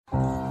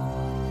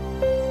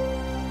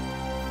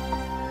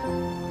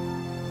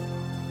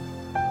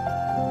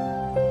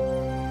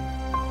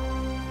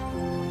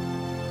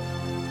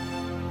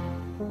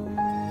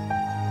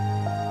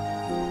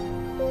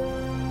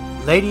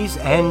Ladies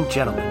and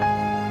gentlemen,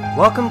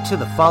 welcome to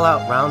the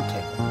Fallout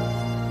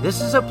Roundtable. This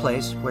is a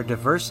place where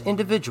diverse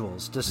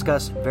individuals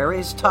discuss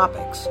various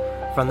topics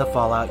from the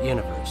Fallout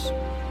universe.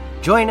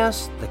 Join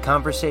us, the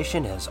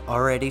conversation has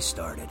already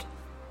started.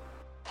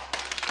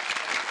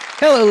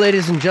 Hello,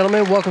 ladies and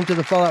gentlemen. Welcome to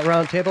the Fallout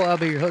Roundtable. I'll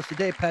be your host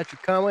today,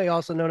 Patrick Conway,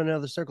 also known in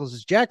other circles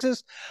as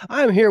Jaxus.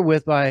 I'm here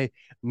with my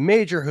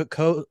major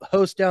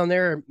host down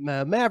there,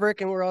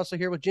 Maverick, and we're also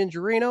here with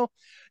Gingerino.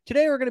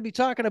 Today, we're going to be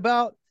talking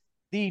about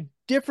the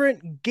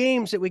different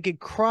games that we could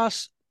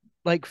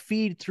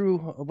feed through.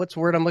 What's the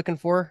word I'm looking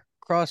for?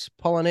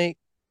 Cross-pollinate,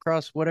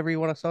 whatever you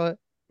want to call it.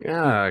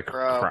 Yeah,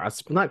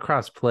 not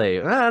cross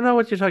play. I don't know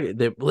what you're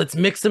talking. Let's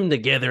mix them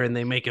together and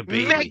they make a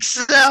baby.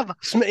 Mix them.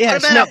 Put them in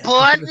a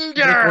blender.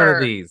 Make one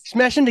of these.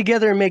 Smash them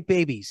together and make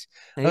babies.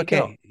 Okay.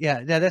 Go.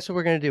 Yeah, that's what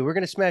we're gonna do. We're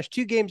gonna smash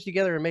two games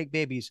together and make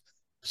babies.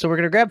 So we're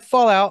gonna grab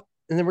Fallout,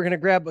 and then we're gonna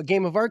grab a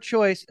game of our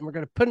choice, and we're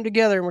gonna put them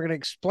together, and we're gonna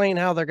explain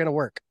how they're gonna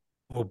work.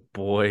 Oh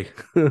boy.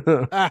 Let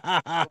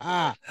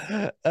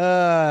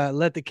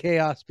the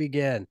chaos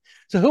begin.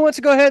 So who wants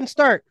to go ahead and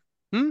start?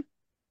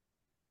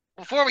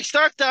 Before we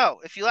start,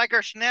 though, if you like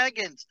our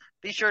shenanigans,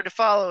 be sure to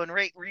follow and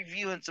rate,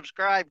 review, and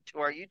subscribe to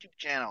our YouTube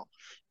channel.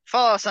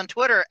 Follow us on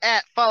Twitter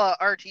at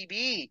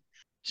FalloutRTB.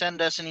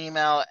 Send us an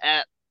email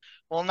at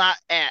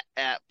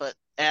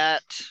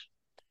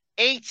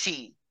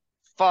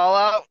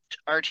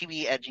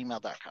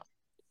falloutrtb@gmail.com.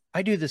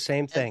 I do the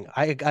same thing.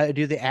 I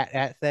do the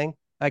at thing.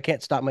 I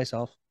can't stop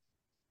myself.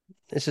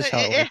 This is how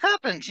it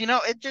happens.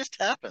 It just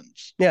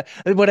happens. Yeah.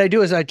 What I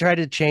do is I try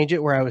to change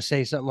it where I would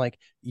say something like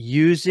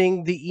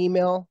using the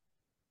email,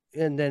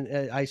 and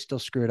then I still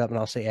screw it up and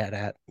I'll say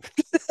at.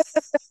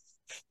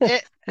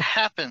 It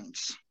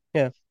happens.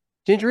 Yeah.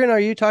 Gingerino,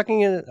 are you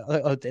talking?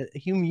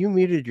 You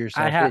muted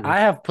yourself. I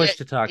have push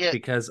to talk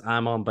because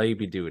I'm on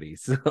baby duty.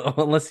 So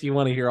unless you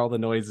want to hear all the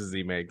noises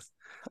he makes.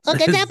 Well,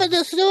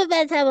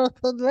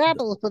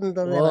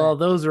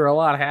 those are a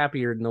lot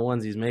happier than the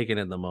ones he's making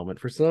at the moment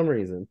for some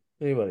reason.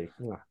 Anybody?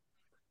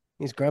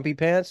 He's grumpy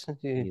pants.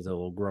 He's a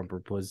little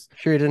grumper puss.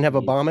 Sure, he didn't have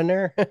a bomb in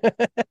there.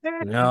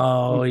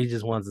 No, he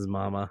just wants his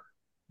mama.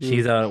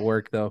 She's out at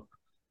work though.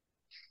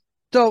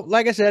 So,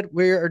 like I said,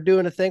 we are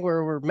doing a thing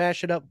where we're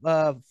mashing up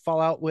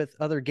Fallout with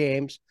other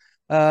games.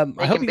 I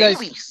hope you guys.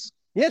 Babies.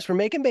 Yes, we're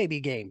making baby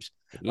games.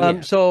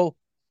 Yeah. So,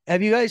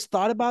 have you guys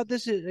thought about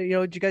this?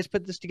 Did you guys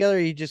put this together? Or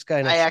you just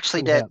kind of? I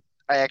actually did.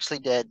 I actually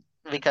did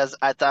because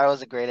I thought it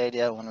was a great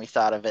idea when we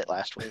thought of it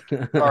last week,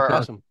 or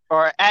Awesome.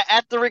 Or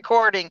at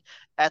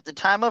the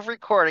time of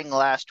recording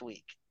last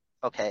week.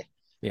 Okay.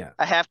 Yeah.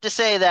 I have to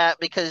say that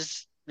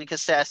because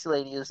Sassy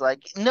Lady is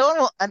like, no one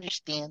will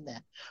understand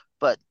that,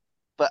 but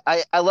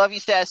I love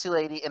you, Sassy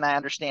Lady, and I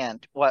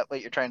understand what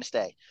you're trying to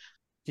say.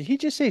 Did he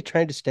just say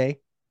trying to stay?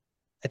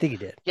 I think he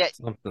did. Yeah.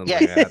 Something Yeah.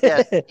 like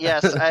that.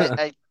 Yes.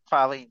 I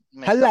probably.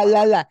 It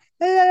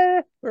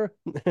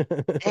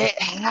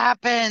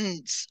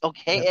happens.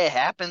 Okay, Yeah. It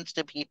happens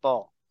to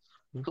people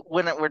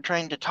when we're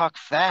trying to talk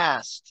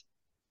fast.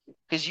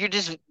 Because you're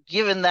just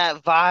giving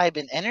that vibe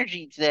and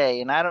energy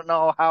today, and I don't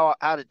know how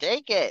to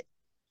take it.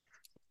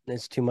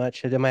 It's too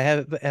much. Have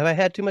I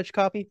had too much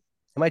coffee?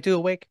 Am I too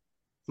awake?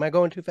 Am I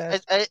going too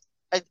fast? I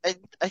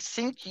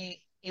think you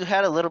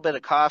had a little bit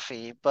of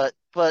coffee, but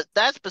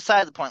that's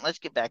beside the point. Let's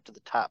get back to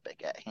the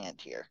topic at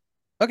hand here.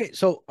 Okay,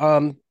 so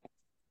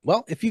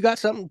well, if you got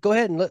something, go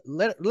ahead and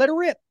let it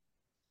rip.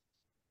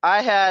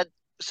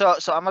 So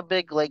I'm a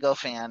big Lego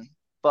fan,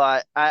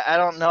 but I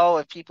don't know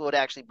if people would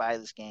actually buy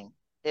this game.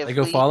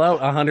 Lego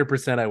Fallout,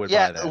 100% I would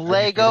buy that.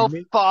 Lego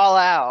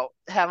Fallout.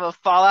 Have a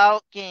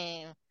Fallout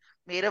game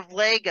made of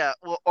Lego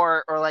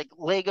or like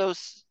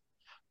Legos.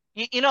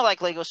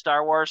 Like Lego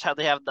Star Wars, how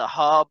they have the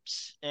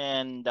hubs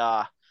and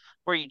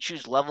where you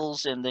choose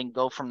levels and then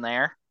go from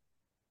there.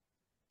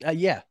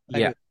 Yeah.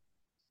 Yeah.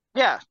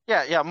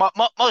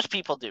 Most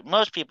people do.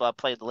 Most people have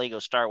played the Lego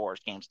Star Wars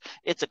games.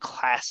 It's a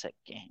classic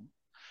game.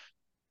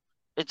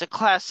 It's a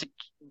classic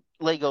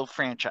Lego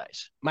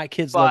franchise. My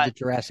kids love the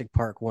Jurassic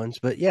Park ones,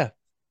 but yeah.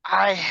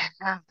 I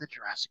have the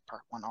Jurassic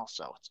Park one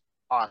also. It's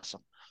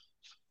awesome.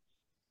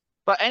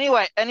 But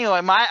anyway,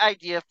 my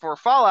idea for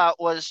Fallout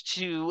was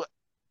to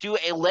do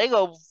a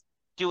Lego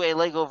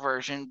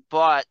version,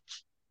 but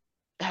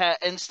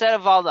instead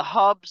of all the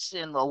hubs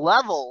and the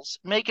levels,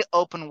 make it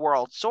open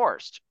world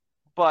sourced,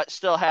 but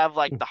still have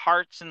like the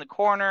hearts in the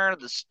corner,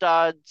 the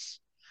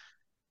studs.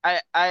 I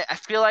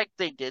feel like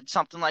they did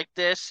something like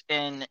this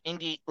in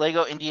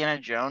Lego Indiana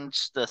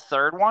Jones, the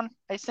third one,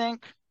 I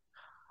think,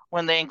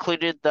 when they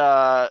included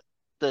the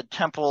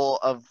Temple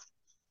of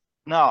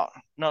no,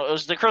 it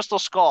was the Crystal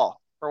Skull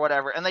or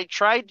whatever, and they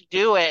tried to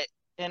do it,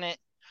 and it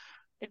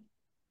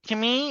to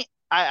me,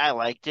 I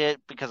liked it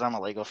because I'm a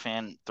Lego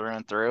fan through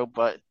and through,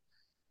 but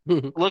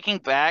looking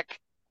back,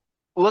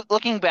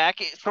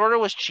 it sort of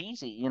was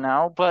cheesy,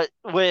 but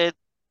with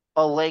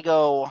a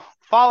Lego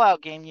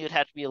Fallout game, you'd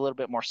have to be a little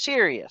bit more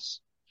serious.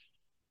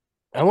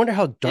 I wonder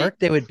how dark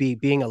they would be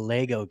being a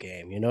Lego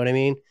game. You know what I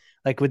mean?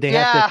 Like, would they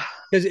have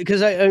to?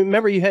 Because I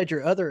remember you had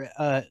your other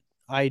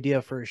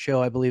idea for a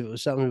show. I believe it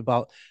was something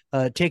about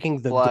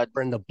taking the Blood.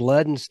 gore and the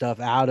blood and stuff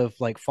out of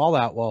like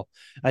Fallout. Well,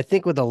 I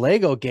think with the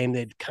Lego game,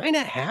 they'd kind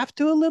of have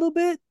to a little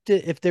bit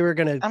if they were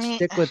going I to mean,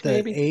 stick with the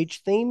maybe.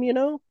 age theme, you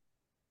know?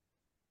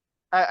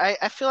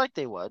 I feel like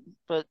they would,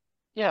 but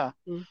yeah.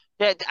 Mm.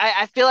 Yeah,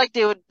 I feel like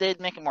they'd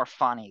make it more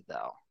funny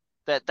though.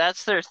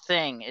 That's their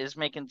thing is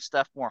making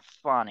stuff more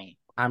funny.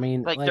 I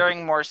mean, Like like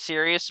during more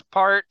serious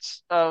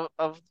parts of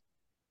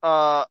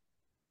uh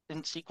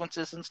in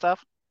sequences and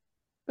stuff.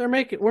 we're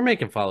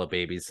making Fallout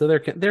babies, so there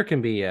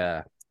can be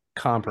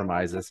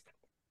compromises.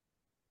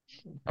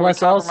 Are we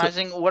Plus, also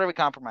compromising? What are we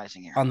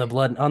compromising here? on the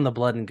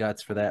blood and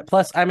guts for that.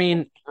 Plus, I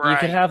mean, you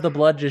could Right. have the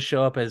blood just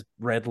show up as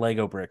red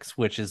Lego bricks,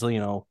 which is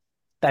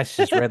that's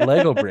just red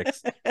Lego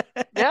bricks.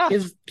 Yeah.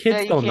 Kids Yeah,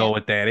 kids you don't know can't.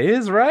 what that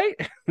is, right?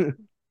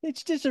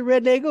 It's just a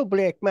red Lego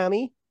brick,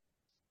 mommy.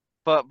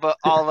 But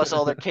all of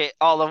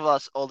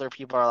us older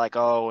people are like,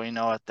 oh, we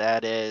know what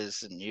that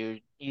is, and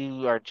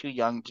you are too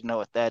young to know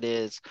what that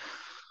is.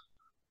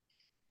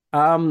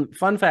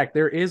 Fun fact,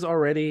 there is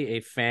already a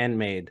fan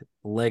made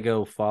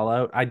Lego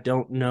Fallout. I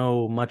don't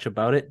know much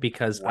about it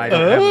because I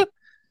don't have Where?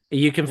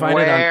 you can find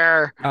it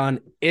Where?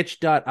 on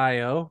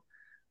itch.io.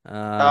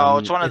 Oh,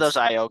 it's one of those It's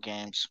IO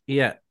games.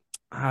 yeah.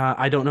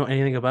 I don't know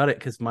anything about it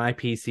because my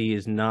PC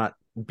is not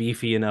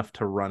beefy enough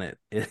to run it.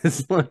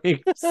 It's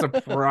like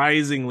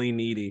surprisingly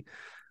needy.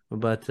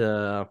 But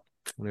there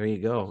you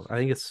go. I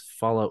think it's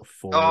Fallout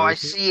Oh, 4, I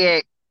isn't it? see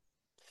it.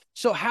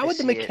 So how I would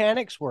the see it.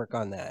 mechanics work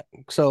on that?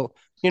 So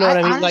you know I what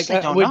I mean? Like, honestly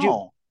don't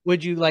know.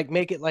 would you like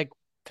make it like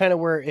kind of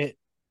where it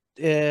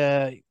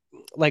uh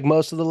like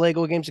most of the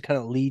Lego games, it kind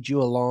of leads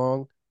you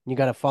along. You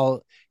got to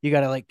follow. You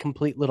got to like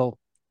complete little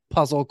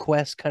puzzle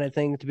quest kind of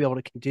thing to be able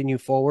to continue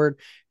forward,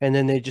 and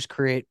then they just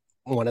create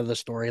one of the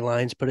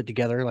storylines, put it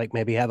together. Like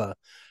maybe have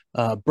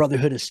a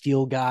Brotherhood of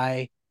Steel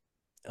guy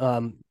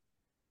um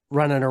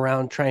running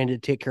around trying to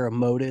take care of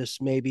Modus,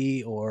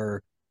 maybe,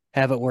 or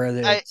have it where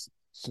I it's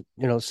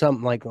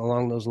something like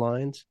along those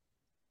lines.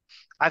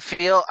 I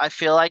feel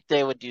like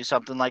they would do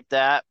something like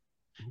that,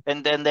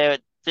 and then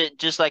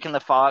just like in the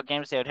Fallout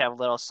games, they would have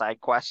little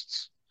side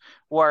quests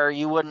where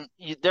you wouldn't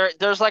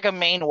there's like a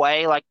main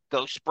way, like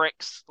ghost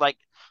bricks, like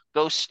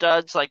ghost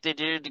studs, like they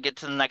do to get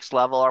to the next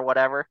level or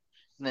whatever.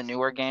 In the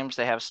newer games,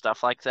 they have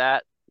stuff like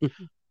that.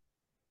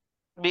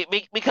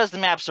 Because the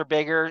maps are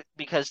bigger,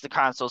 because the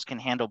consoles can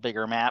handle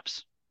bigger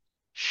maps.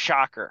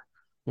 Shocker.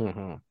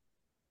 Mm-hmm.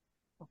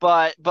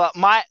 But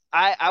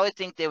I would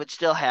think they would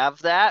still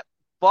have that,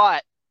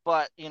 but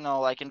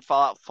like in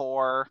Fallout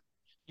 4,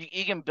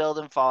 you can build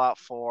in Fallout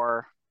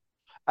 4.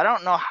 I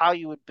don't know how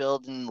you would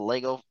build in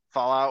Lego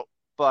Fallout,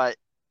 but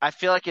I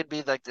feel like it'd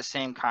be like the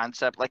same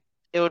concept. Like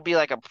it would be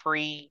like a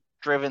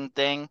pre-driven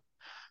thing.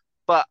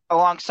 But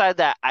alongside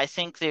that, I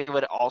think they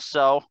would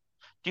also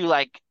do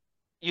like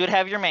you would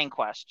have your main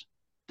quest,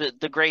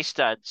 the gray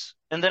studs,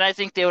 and then I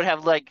think they would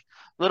have like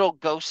little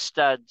ghost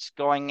studs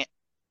going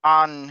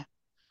on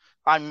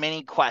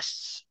mini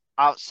quests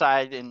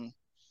outside and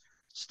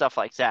stuff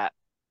like that.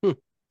 Hmm.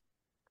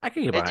 I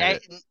can get It, behind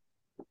it.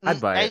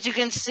 I'd buy as it. you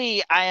can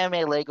see, I am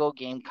a Lego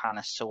game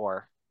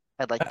connoisseur.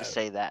 I'd like to Uh,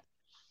 say that.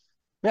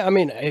 yeah, I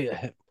mean,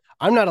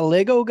 I'm not a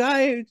Lego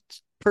guy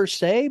per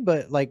se,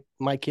 but like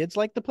my kids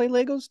like to play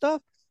Lego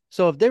stuff.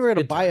 So if they were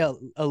to Good buy time.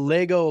 a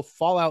Lego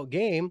Fallout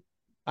game,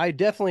 I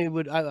definitely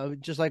would. I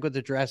would just like with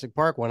the Jurassic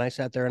Park one. I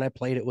sat there and I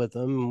played it with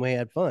them, and we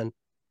had fun.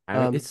 I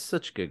mean, Um, it's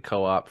such good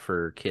co-op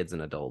for kids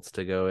and adults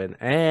to go in,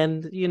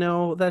 and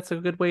that's a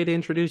good way to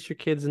introduce your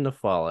kids into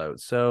Fallout.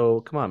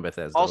 So come on,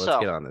 Bethesda, let's Also,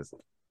 get on this.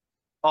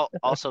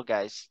 also,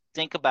 guys,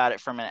 think about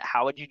it for a minute.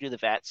 How would you do the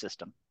VAT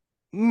system,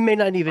 may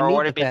not even or need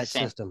would the it be the VAT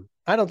same? system.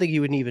 I don't think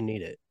you would even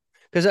need it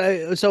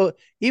because so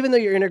even though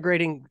you're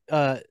integrating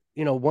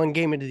one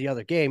game into the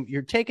other game,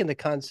 you're taking the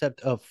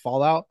concept of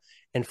Fallout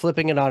and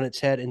flipping it on its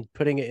head and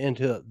putting it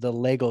into the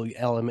Lego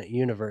element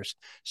universe.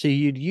 So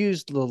you'd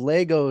use the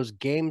Legos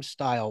game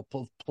style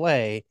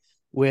play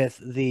with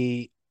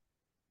the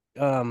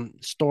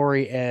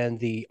story and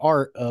the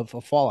art of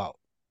a Fallout.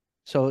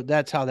 So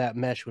that's how that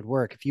mesh would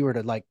work. If you were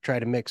to like try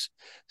to mix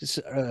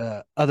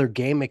other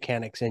game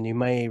mechanics in, you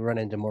may run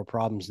into more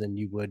problems than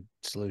you would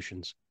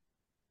solutions.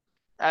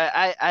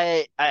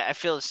 I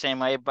feel the same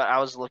way, but I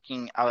was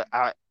looking.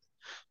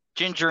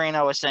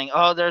 Gingerino was saying,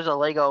 "Oh, there's a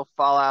Lego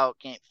Fallout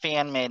game,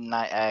 fan made," and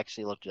I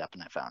actually looked it up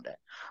and I found it.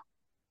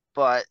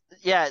 But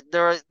yeah,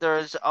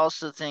 there's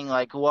also the thing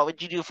like, what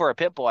would you do for a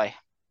Pit Boy?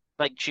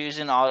 Like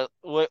choosing all,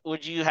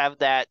 would you have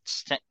that?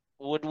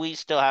 Would we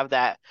still have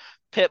that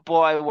Pit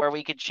Boy where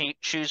we could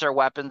choose our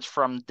weapons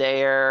from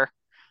there,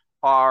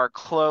 our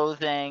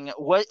clothing?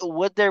 What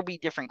would there be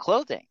different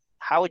clothing?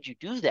 How would you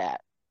do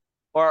that?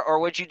 Or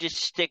would you just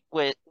stick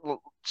with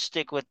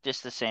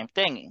just the same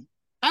thing?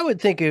 I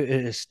would think it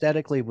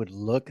aesthetically would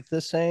look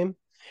the same.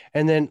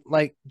 And then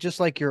like just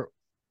like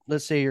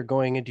let's say you're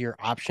going into your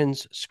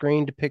options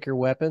screen to pick your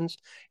weapons,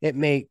 it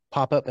may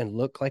pop up and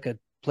look like a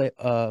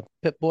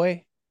Pip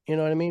Boy. You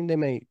know what I mean? They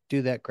may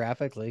do that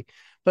graphically,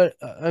 but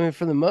I mean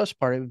for the most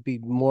part, it would be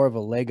more of a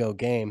Lego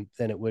game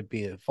than it would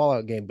be a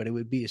Fallout game, but it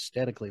would be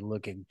aesthetically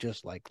looking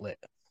just like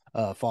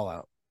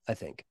Fallout. I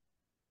think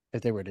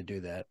if they were to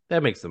do that.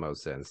 That makes the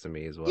most sense to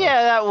me as well.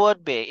 Yeah, that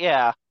would be.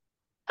 Yeah.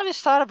 I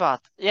just thought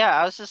about, yeah,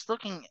 I was just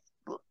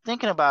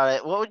thinking about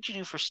it. What would you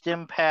do for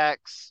stim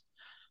packs?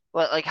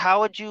 Like,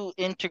 how would you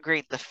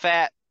integrate the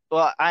fat?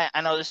 Well,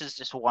 I know this is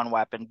just one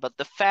weapon, but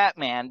the fat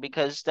man,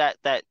 because that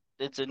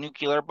it's a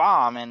nuclear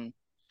bomb and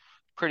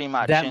pretty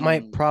much, That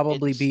might and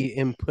probably it's be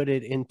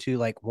inputted into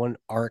like one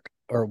arc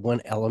or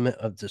one element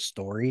of the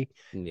story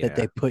that Yeah,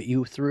 they put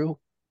you through.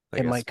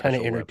 like It a might kind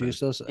of special weapon. introduce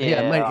those.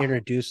 Yeah, it might yeah,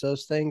 introduce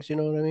those things. You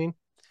know what I mean?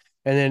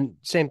 And then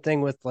same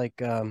thing with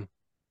like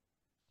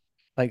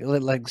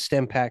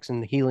stem packs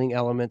and healing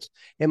elements.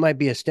 It might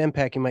be a stem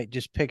pack. You might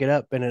just pick it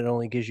up and it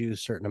only gives you a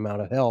certain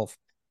amount of health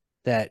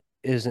that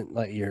isn't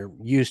like you're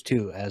used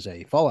to as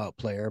a Fallout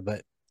player,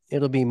 but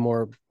it'll be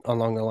more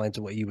along the lines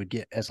of what you would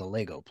get as a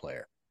Lego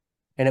player.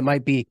 And it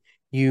might be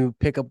you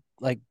pick up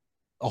like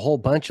a whole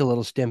bunch of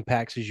little stim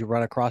packs as you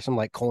run across them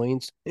like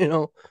coins, you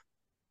know.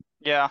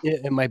 yeah.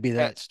 It might be Uh,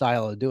 that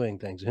style of doing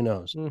things. Who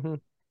knows? Mm-hmm.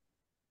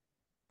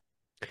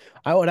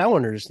 What I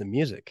wonder is the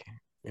music,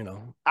 you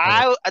know.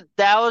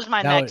 That was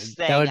my That next would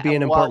that thing. would be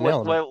an important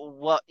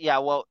element. Yeah,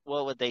 what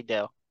would they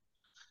do?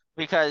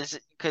 Because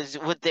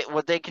would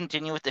they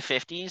continue with the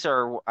 50s,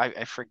 or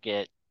I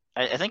forget.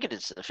 I think it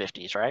is the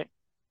 50s, right?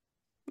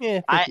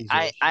 Yeah, I 50s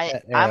I ish. I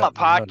That I'm era a of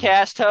loading.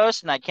 podcast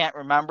host and I can't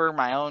remember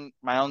my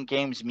own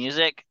game's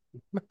music.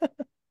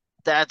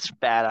 That's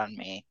bad on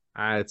me.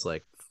 It's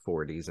like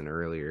 40s and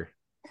earlier.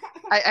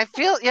 I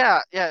feel, yeah,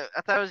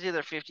 I thought it was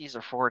either 50s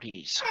or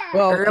 40s.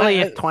 Well,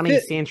 Early 20th I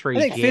century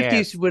think 50s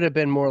jazz. would have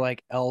been more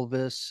like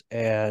Elvis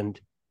and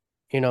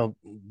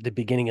the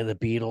beginning of the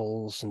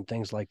Beatles and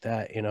things like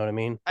that. You know what I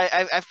mean?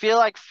 I feel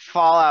like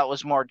Fallout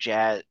was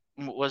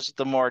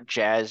the more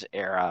jazz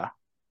era.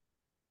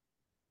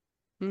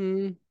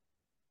 Hmm.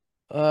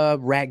 But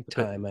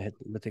Ragtime. I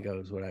think that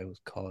was what I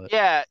would call it.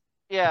 Yeah,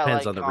 yeah,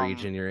 depends on like the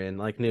region you're in.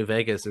 Like New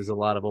Vegas, there's a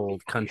lot of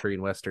old country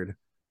and western.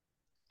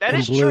 that And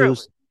is true.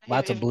 blues.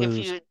 Lots of If blues.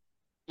 you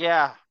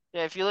yeah,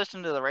 if you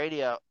listen to the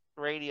radio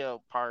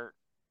part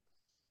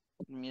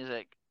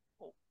music,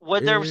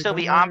 would there still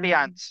be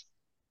Everywhere. ambiance?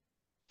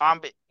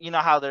 You know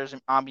how there's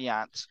an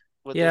ambiance.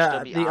 Would there still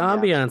Yeah, be the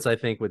ambiance? ambiance I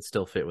think would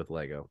still fit with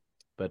Lego.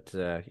 But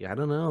yeah, I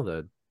don't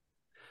know.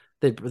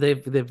 They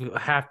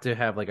have to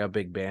have like a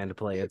big band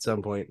play at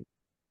some point.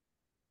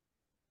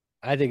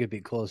 I think it'd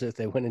be cool if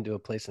they went into a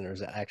place and there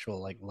was an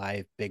actual like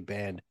live big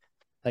band,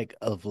 like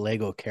of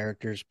Lego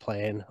characters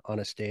playing on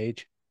a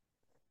stage.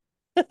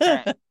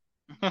 Right.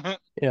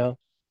 You know,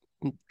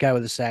 guy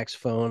with a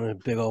saxophone and a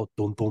big old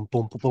boom, boom,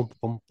 boom, boom, boom,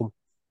 boom, boom.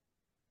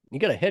 You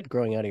got a head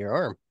growing out of your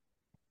arm.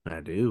 I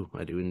do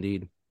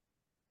indeed.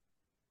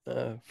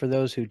 For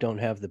those who don't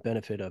have the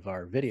benefit of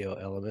our video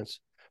elements,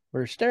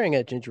 we're staring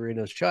at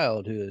Gingerino's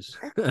child, who is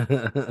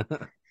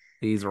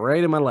He's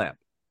right in my lap.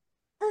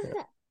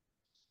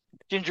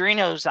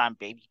 Gingerino's on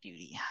baby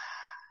duty.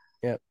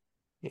 yep,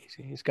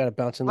 he's got a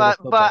bouncing little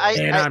But football.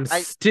 And I'm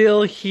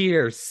still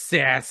here,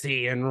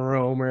 Sassy and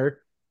Romer.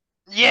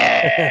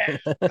 yeah,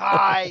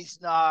 nice.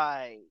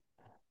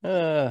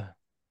 uh,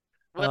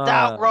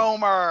 Without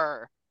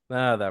Romer.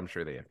 I'm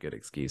sure they have good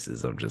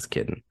excuses. I'm just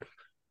kidding.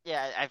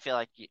 Yeah, I feel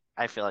like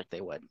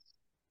they would.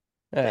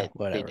 They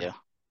whatever. do.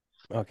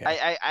 Okay.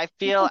 I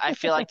feel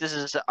like this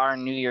is our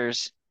New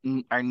Year's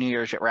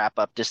wrap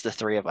up, just the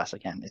three of us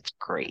again. It's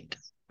great.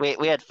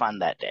 We had fun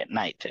that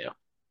night too.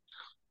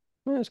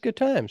 Well, it's good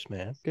times,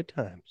 man. Good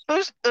times.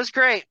 It was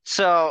great.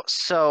 So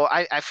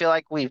I feel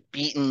like we've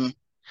beaten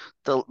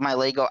my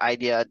Lego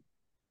idea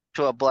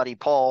to a bloody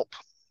pulp.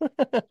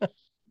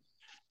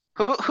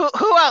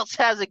 Who else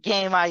has a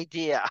game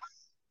idea?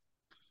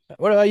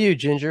 What about you,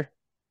 Ginger?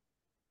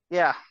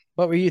 Yeah,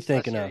 What were you let's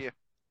thinking hear of? you.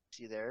 Is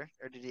he there,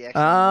 or did he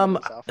accidentally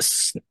mute himself?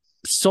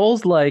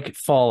 Souls like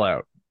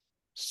Fallout.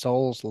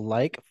 Souls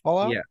like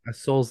Fallout? Yeah, a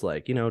Souls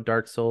like,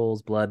 Dark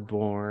Souls,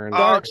 Bloodborne. Oh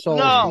Dark Souls,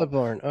 no,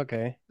 Bloodborne.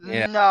 Okay.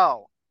 Yeah.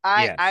 no,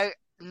 Yes.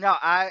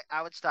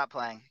 I would stop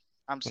playing.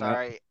 I'm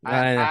sorry.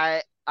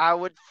 I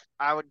would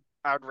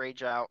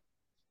rage out.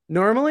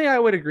 Normally I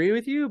would agree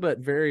with you, but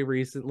very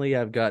recently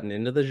I've gotten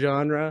into the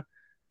genre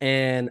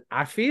and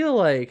I feel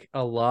like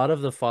a lot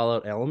of the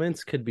Fallout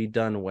elements could be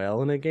done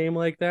well in a game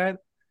like that.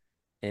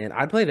 And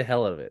I'd play the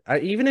hell out of it.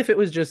 Even if it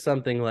was just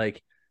something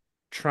like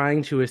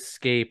trying to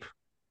escape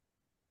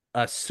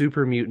a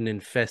super mutant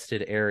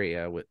infested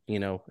area with,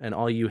 and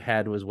all you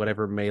had was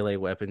whatever melee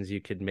weapons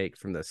you could make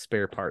from the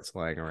spare parts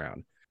lying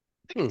around.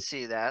 I can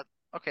see that.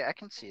 Okay, I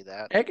can see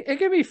that. It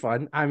could be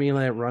fun. I mean,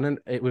 like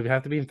it would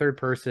have to be in third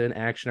person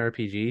action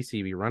RPG. So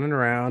you'd be running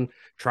around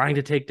trying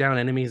to take down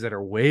enemies that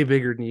are way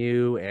bigger than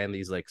you, and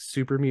these like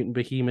super mutant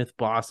behemoth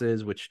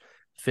bosses, which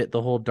fit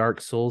the whole Dark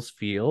Souls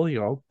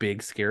feel.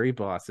 Big scary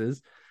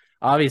bosses.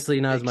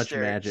 Obviously, not as much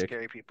magic,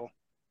 scary people.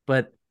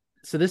 but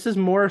so this is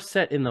more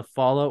set in the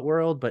Fallout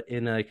world, but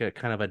in like a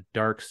kind of a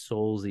Dark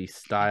Soulsy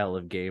style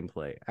of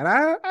gameplay. And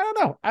I don't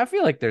know. I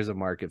feel like there's a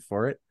market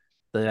for it.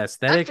 The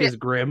aesthetic is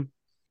grim.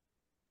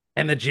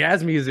 And the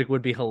jazz music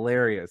would be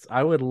hilarious.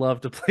 I would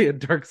love to play a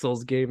Dark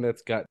Souls game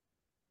that's got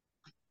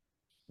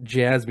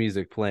jazz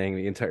music playing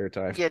the entire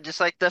time. Yeah, just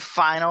like the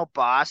final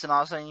boss, and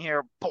all of a sudden you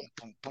hear boom,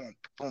 boom, boom,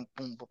 boom,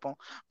 boom, boom, boom,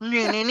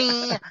 nee, nee,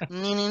 nee,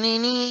 nee, nee, nee,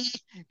 nee,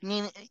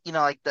 nee, you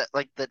know,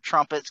 like the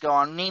trumpets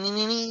going nee, nee,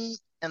 nee, nee,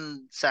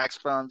 and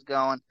saxophones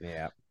going.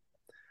 Yeah.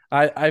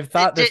 I've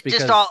thought this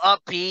Just all because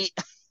upbeat.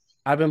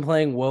 I've been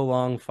playing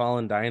Wolong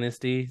Fallen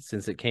Dynasty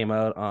since it came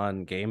out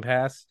on Game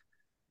Pass,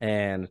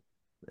 and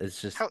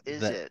it's just How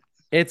is that it?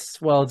 it's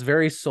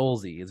very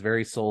soulsy. It's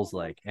very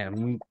souls-like,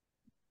 and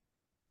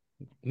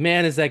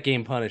man, is that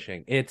game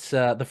punishing. It's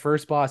the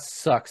first boss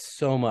sucks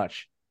so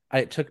much.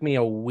 It took me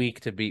a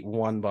week to beat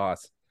one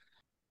boss.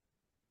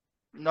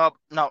 Nope,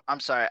 no, I'm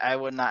sorry. I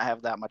would not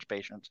have that much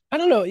patience. I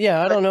don't know.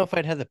 Yeah, I But don't know if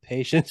I'd have the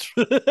patience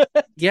for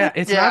that. Yeah,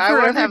 it's yeah, not I for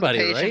wouldn't have the everybody,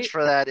 patience right?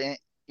 for that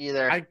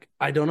either.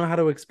 I don't know how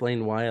to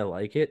explain why I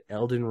like it.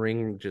 Elden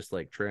Ring just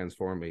like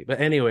transformed me. But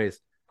anyways,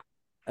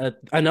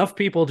 enough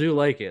people do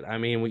like it. I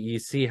mean, you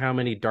see how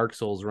many Dark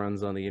Souls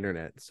runs on the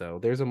internet, so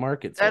there's a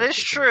market That for it. is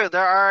true.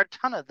 There are a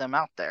ton of them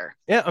out there.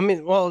 Yeah, I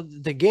mean, well,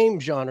 the game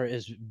genre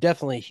is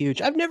definitely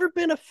huge. I've never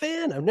been a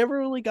fan. I've never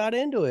really got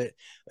into it.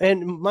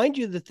 And mind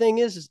you, the thing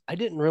is I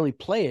didn't really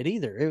play it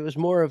either. It was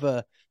more of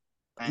a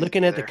I didn't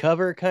looking at the either.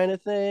 cover kind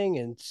of thing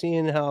and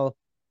seeing how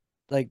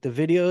like the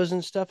videos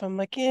and stuff. I'm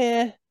like,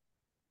 yeah,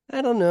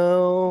 I don't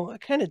know. I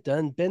kind of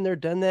been there,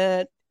 done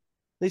that. At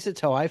least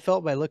it's how I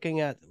felt by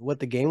looking at what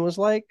the game was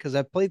like because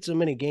I've played so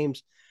many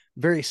games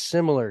very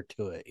similar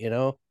to it, you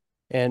know.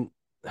 And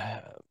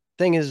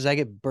thing is, I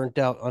get burnt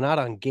out not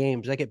on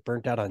games. I get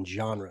burnt out on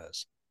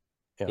genres.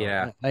 You know,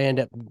 Yeah. I end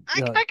up,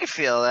 I could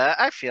feel that.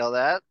 I feel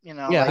that. You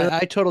know, yeah,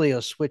 like I totally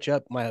switch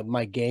up my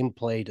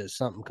gameplay to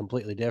something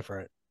completely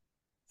different.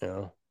 You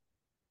know,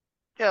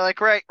 yeah,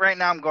 like right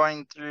now I'm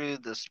going through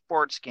the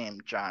sports game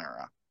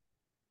genre.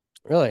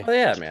 really. Oh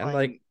yeah, Just man. Like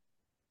playing.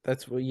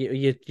 that's what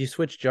you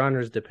switch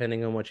genres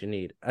depending on what you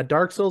need. A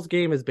Dark Souls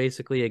game is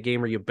basically a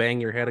game where you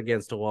bang your head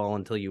against a wall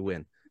until you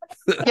win.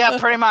 Yeah,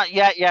 pretty much.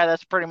 Yeah,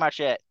 that's pretty much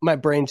it. My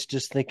brain's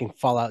just thinking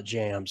Fallout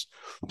jams.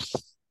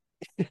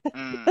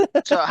 Mm.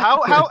 So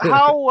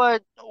how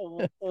would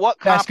what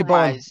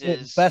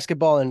compromises?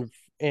 Basketball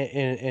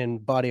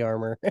and body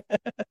armor.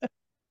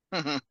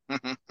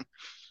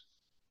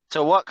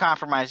 So what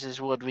compromises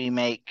would we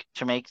make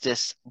to make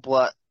this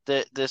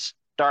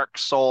Dark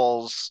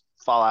Souls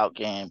Fallout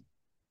game?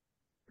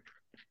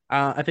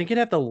 I think you'd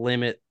have to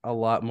limit a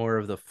lot more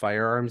of the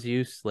firearms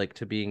use, like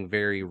to being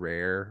very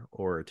rare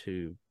or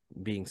to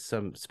being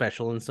some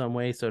special in some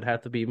way. So it'd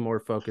have to be more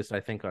focused,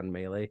 I think, on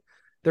melee.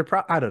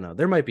 I don't know.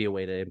 There might be a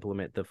way to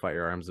implement the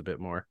firearms a bit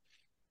more.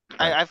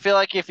 But I feel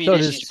like if you So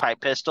just use does pipe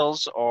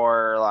pistols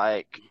or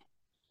like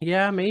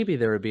yeah, maybe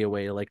there would be a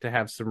way like to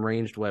have some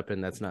ranged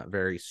weapon that's not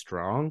very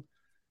strong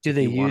do if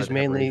they you wanted use to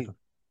have ranged. mainly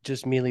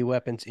just melee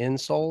weapons in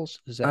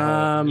Souls? Is that how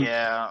it Um, works?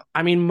 yeah,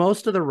 I mean,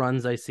 most of the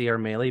runs I see are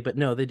melee, but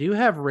no, they do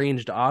have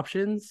ranged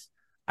options.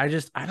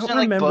 I don't isn't it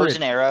like remember bows it.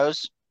 and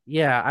arrows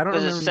Yeah, I don't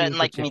because it's remember set being in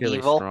like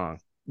particularly medieval. strong.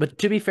 But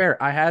to be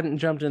fair, I hadn't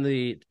jumped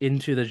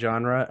into the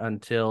genre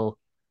until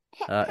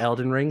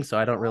Elden Ring, so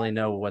I don't really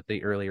know what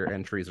the earlier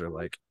entries are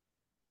like.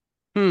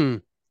 Hmm.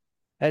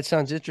 That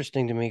sounds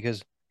interesting to me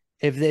because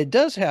if it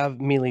does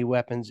have melee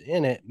weapons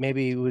in it,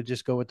 maybe we would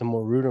just go with the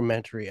more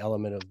rudimentary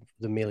element of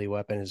the melee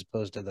weapon as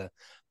opposed to the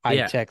high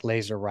Yeah. tech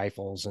laser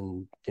rifles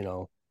and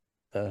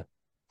uh,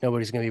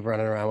 nobody's gonna be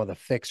running around with a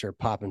fixer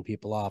popping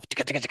people off.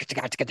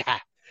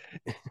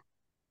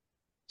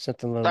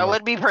 Something a little That more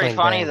would be pretty clang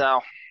funny bang.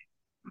 though.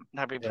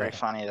 That'd be Yeah. pretty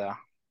funny though.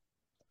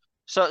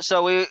 So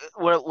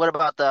what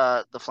about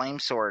the flame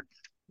sword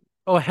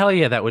Oh hell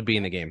yeah, that would be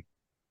in the game.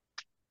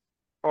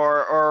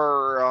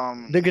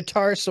 or The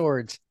guitar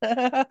swords.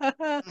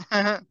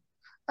 The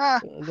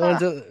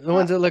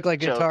ones that look like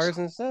jokes. guitars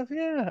and stuff.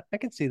 Yeah, I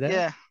can see that.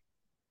 Yeah.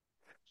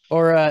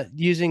 Or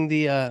using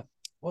the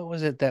what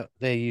was it that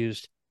they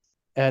used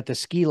at the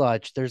ski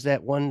lodge? There's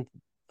that one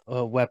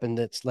weapon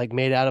that's like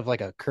made out of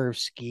like a curved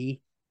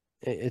ski.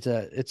 It's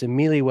a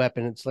melee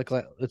weapon. It's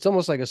it's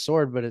almost like a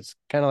sword, but it's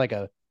kind of like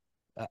a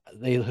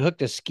they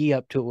hooked a ski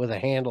up to it with a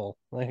handle.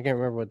 I can't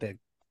remember what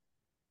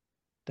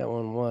that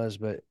one was,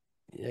 but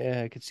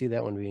yeah, I could see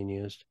that one being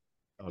used.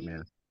 Oh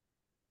man.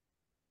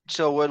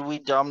 So would we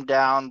dumb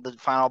down the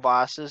final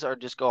bosses or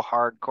just go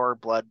hardcore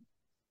blood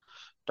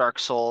Dark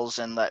Souls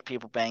and let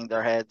people bang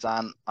their heads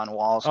on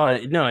walls? Oh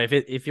no,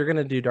 if you're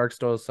gonna do Dark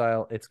Souls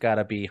style, it's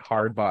gotta be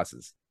hard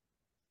bosses.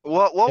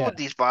 What Yeah. would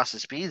these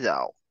bosses be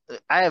though?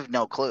 I have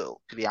no clue,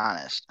 to be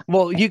honest.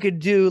 Well, you could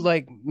do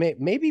like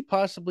maybe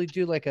possibly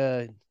do like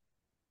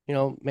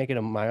make it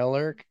a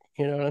Mirelurk.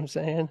 You know what I'm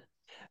saying?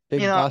 You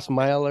Big know, boss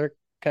Mirelurk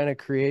kind of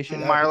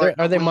creation. Marlet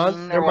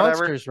Queen They're or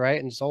whatever. monsters,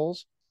 right? In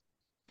Souls.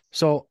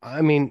 So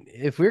I mean,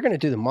 if we're gonna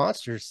do the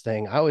monsters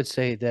thing, I would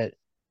say that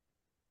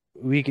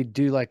we could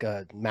do like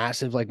a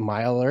massive like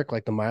Mirelurk,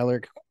 like the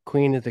Mirelurk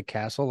Queen at the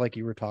castle, like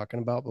you were talking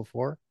about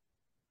before.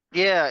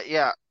 Yeah.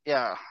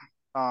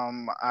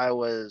 I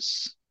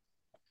was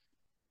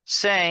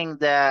saying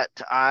that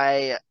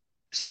I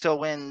so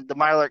when the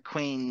Marlet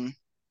Queen,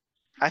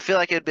 I feel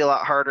like it'd be a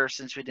lot harder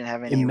since we didn't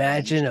have any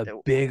Imagine ranged. a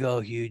big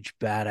old huge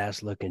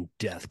badass looking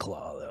Death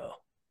Claw though.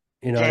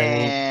 You know what I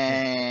mean?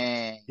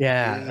 Dang,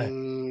 Yeah.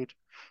 dude.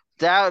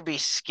 That would be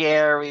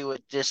scary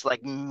with just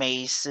like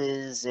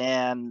maces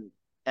and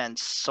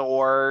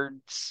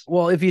swords.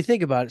 Well, if you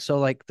think about it, so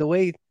like the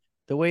way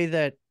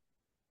that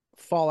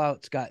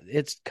Fallout's got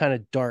its kind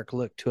of dark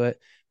look to it,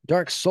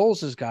 Dark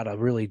Souls has got a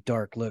really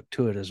dark look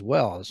to it as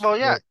well. Well,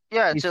 yeah, At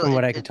yeah, least from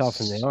what I can tell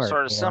from the it's art,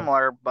 sort of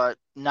similar, but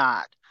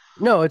not.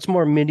 No, it's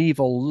more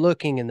medieval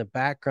looking in the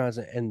backgrounds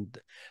and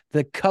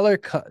the color,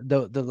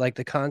 the like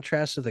the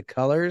contrast of the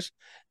colors.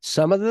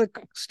 Some of the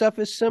stuff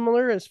is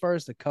similar as far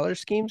as the color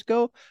schemes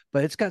go,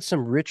 but it's got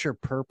some richer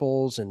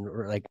purples and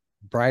or like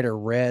brighter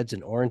reds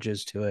and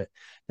oranges to it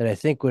that I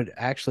think would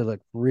actually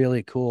look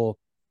really cool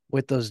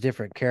with those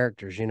different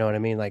characters. You know what I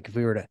mean? Like if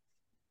we were to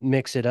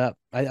mix it up,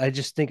 I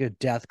just think a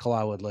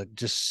Deathclaw would look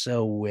just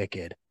so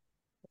wicked.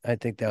 I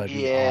think that would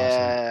be awesome.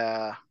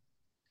 Yeah.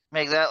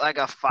 Make that like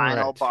a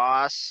final Correct.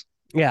 boss.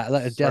 Yeah,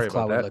 a Sorry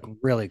about Deathclaw would that. look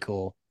really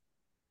cool.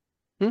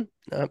 Hmm?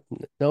 Uh,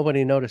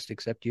 Nobody noticed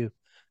except you.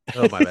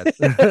 Oh, my bad.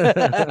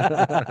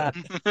 No,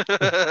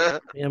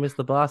 Yeah, miss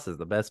the boss is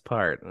the best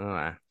part.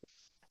 Ah.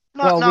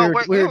 Well, we no,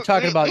 were we were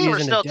talking about we were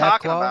using a still death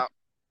talking claw. about.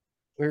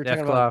 We were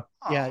talking about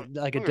Deathclaw. yeah, Oh,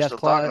 like a we were death still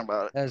talking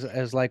claw about it.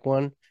 as like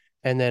one,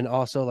 and then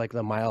also like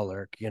the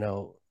Mirelurk, the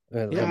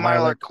Yeah.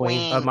 Mylar Mirelurk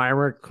Queen. A Queen.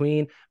 Myra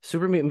Queen,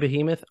 Super Mutant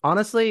Behemoth.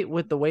 Honestly,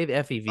 with the way the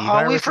FEV Oh,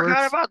 we virus forgot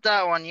works, about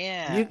that one. you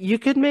Yeah. you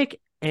could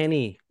make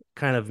any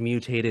kind of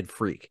mutated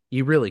freak.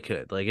 You really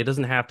could. Like, it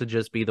doesn't have to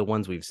just be the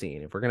ones we've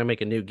seen. If we're gonna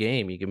make a new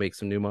game, you can make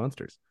some new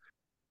monsters.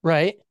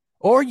 Right?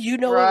 Or you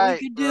know what we Right,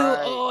 could do? right.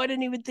 Oh, I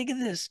didn't even think of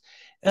this.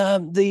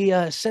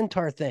 The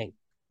centaur thing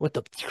with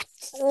the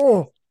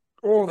Oh,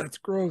 oh, that's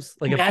gross.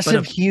 Like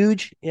massive,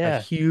 huge. a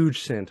Yeah,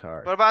 huge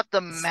centaur. What about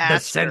the The master?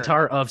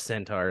 centaur of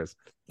centaurs.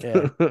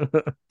 yeah,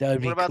 that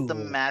would What be about the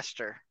cool.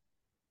 master?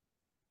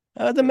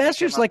 The We make him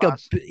master's a like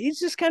boss. he's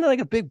just kind of like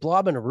a big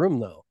blob in a room,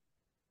 though.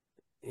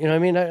 You know what I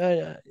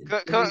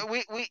mean?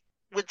 We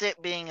with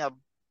it being a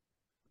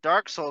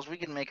Dark Souls, we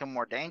can make him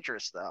more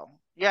dangerous though.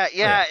 Yeah, Oh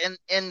yeah.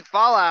 yeah. In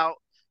Fallout,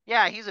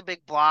 yeah, he's a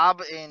big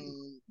blob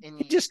in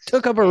He just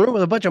took up a room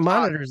with a bunch of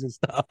Fallout. monitors and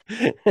stuff.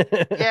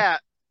 Yeah,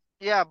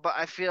 yeah, but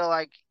I feel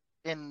like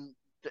in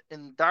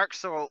Dark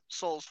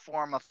Souls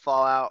form of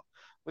Fallout,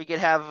 we could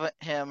have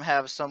him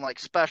have some like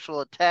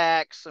special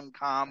attacks, some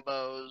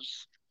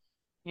combos,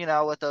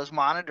 with those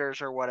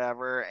monitors or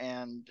whatever,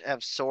 and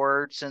have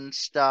swords and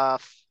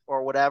stuff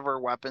or whatever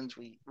weapons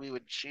we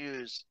would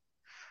choose.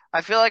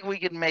 I feel like we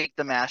could make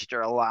the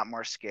master a lot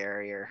more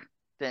scarier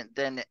than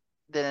than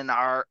in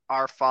our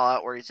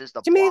Fallout where he's just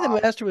a To me, the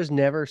blob. master was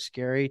never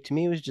scary. To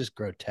me, it was just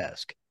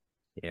grotesque.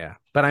 Yeah.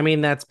 But I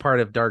mean, that's part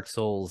of Dark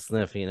Souls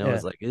sniff, Yeah,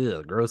 it's like,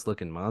 ugh, gross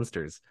looking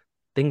monsters.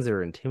 Things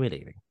are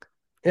intimidating.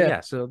 But yeah. yeah,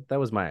 so that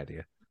was my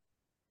idea.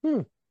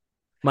 Hmm.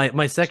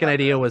 My second So,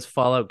 idea was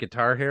Fallout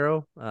Guitar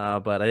Hero,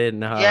 but I didn't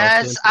know how else to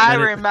yes, I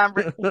implement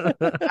remember.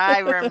 it. I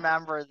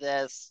remember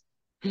this.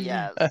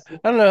 Yes. I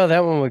don't know how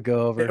that one would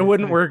go It over.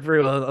 wouldn't work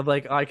very well.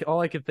 Like, all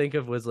I could think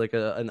of was like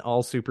an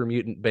all super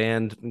mutant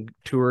band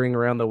touring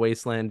around the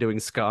wasteland doing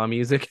ska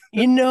music.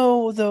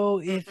 Though,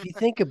 if you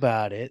think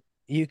about it,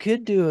 you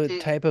could do a See,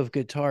 type of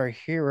guitar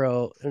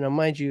hero. And now,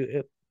 mind you,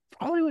 it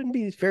probably wouldn't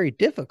be very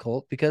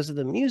difficult because of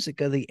the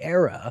music of the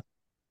era.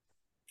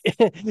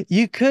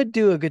 You could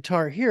do a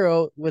guitar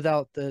hero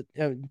without the.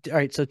 All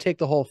right, so take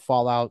the whole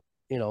Fallout,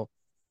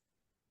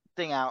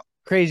 thing out.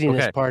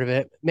 craziness Okay. part of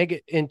it, make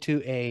it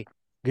into a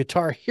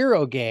Guitar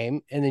Hero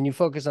game, and then you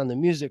focus on the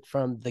music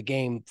from the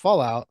game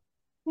Fallout.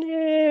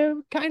 Yeah,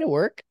 kind of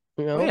work,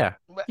 Oh yeah,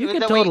 you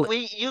could Then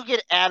totally. you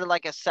get added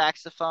like a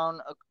saxophone,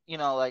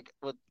 like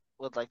with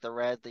like the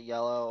red, the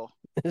yellow,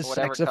 or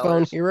whatever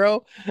Saxophone colors.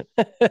 hero.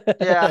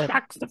 Yeah,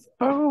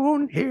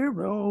 Saxophone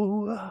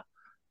hero.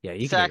 Yeah,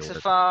 you can make it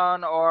work.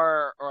 saxophone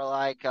or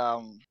like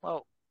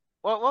well,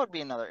 what would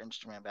be another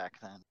instrument back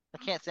then?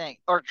 I can't think.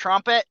 Or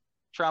trumpet,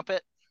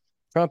 trumpet.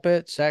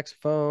 Trumpet,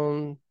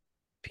 saxophone,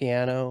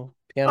 piano.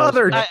 Piano's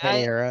Other back in the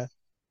I era.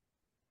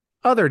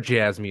 other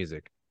jazz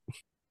music.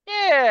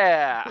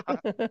 yeah.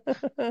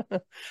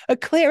 A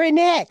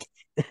clarinet.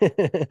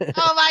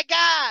 Oh my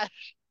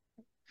gosh,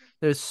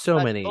 There's so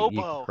an many you can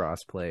oboe.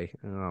 crossplay.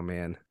 Oh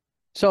man.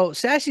 So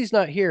Sassy's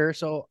not here,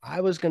 so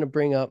I was going to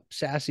bring up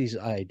Sassy's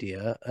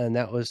idea, and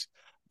that was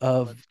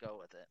of Let's go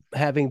with it.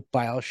 having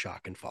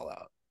Bioshock and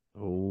Fallout.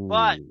 Oh.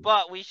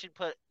 But we should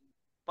put.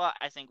 But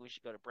I think we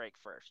should go to break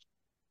first.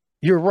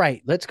 You're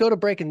right. Let's go to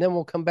break, and then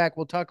we'll come back.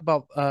 We'll talk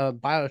about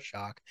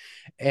Bioshock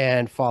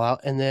and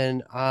Fallout, and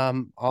then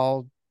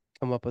I'll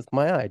come up with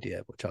my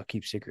idea, which I'll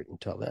keep secret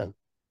until then.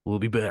 We'll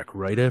be back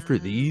right after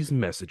these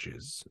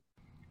messages.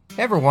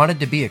 Ever wanted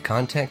to be a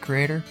content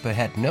creator but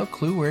had no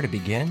clue where to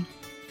begin?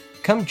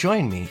 Come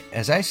join me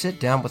as I sit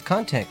down with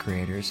content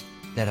creators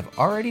that have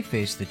already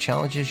faced the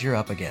challenges you're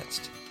up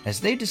against, as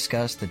they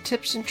discuss the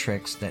tips and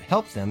tricks that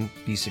help them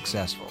be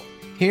successful.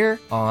 Here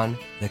on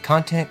The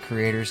Content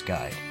Creator's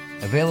Guide,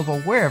 available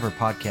wherever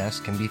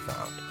podcasts can be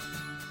found.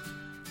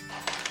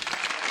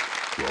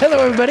 Hello,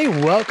 everybody.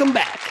 Welcome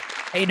back.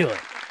 How you doing?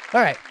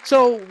 All right.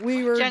 So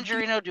we were.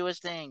 Gengerino do his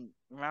thing.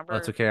 Remember?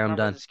 That's okay, I'm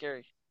Remember done. the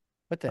scary.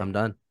 What thing? I'm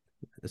done.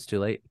 It's too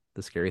late.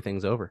 The scary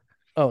thing's over.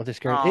 Oh, this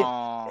character.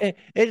 Oh,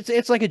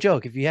 It's like a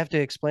joke. If you have to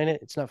explain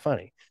it, it's not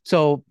funny.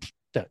 So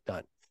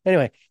done.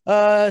 Anyway,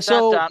 done,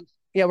 so done.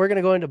 yeah, we're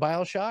gonna go into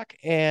BioShock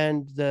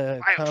and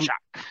Bioshock.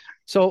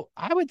 so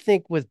I would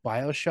think with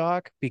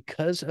BioShock,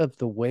 because of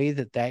the way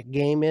that that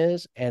game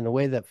is and the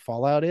way that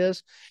Fallout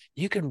is,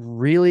 you could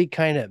really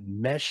kind of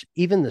mesh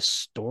even the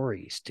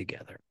stories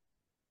together.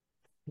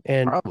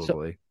 And so,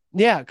 Probably.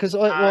 yeah, because Uh,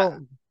 well,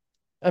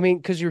 I mean,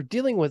 because you're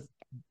dealing with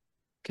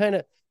kind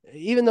of,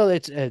 even though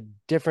it's a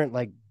different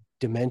like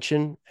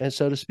dimension, and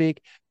so to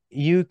speak,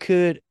 you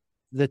could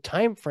the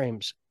time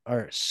frames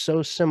are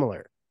so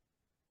similar.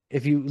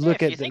 If you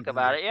look if at you think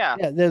about it, yeah.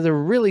 yeah, they're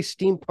really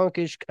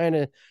steampunkish kind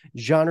of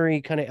genre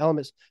kind of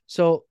elements.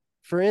 So,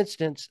 for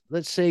instance,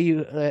 let's say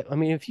I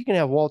mean, if you can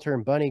have Walter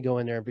and Bunny go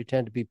in there and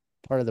pretend to be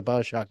part of the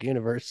Bioshock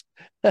universe,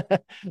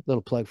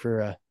 little plug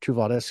for True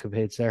Vault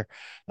Escapades there.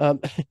 Um,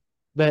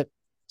 but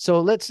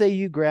so let's say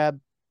you grab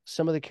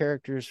some of the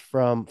characters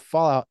from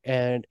Fallout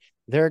and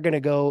they're going to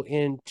go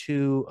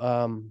into,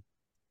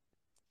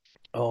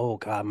 oh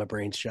God, my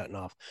brain's shutting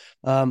off.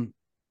 Um,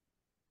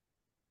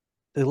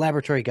 the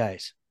laboratory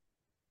guys,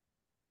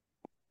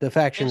 the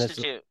faction that's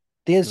Institute.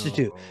 the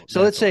Institute. No,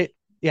 So let's that's one. say,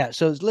 yeah,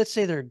 so let's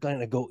say they're going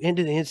to go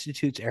into the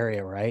Institute's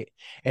area, right?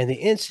 And the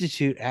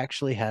Institute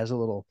actually has a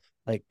little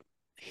like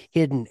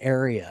hidden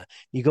area.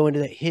 You go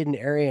into that hidden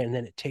area and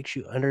then it takes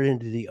you under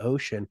into the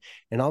ocean.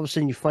 And all of a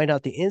sudden you find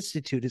out the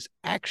Institute is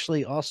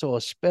actually also a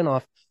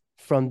spinoff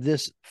from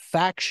this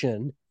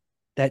faction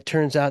that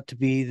turns out to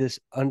be this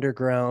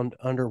underground,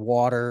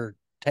 underwater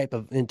type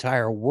of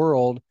entire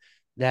world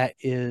that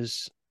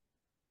is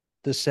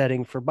the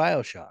setting for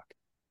Bioshock.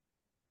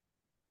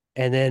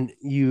 And then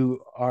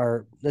you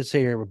are, let's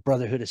say you're a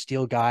Brotherhood of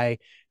Steel guy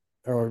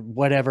or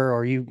whatever,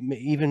 or you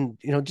even,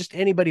 just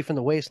anybody from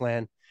the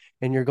wasteland,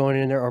 and you're going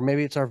in there, or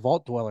maybe it's our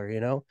vault dweller,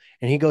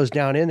 and he goes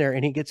down in there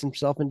and he gets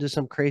himself into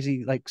some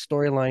crazy like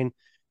storyline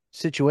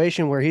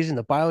situation where he's in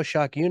the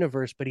Bioshock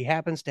universe, but he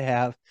happens to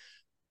have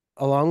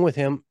along with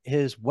him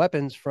his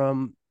weapons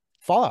from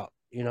Fallout,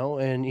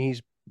 and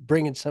he's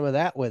bringing some of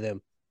that with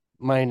him,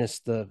 minus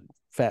the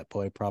fat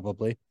boy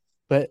probably.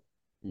 But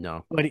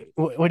No.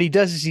 what he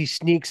does is he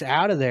sneaks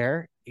out of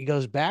there. He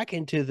goes back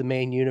into the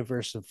main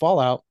universe of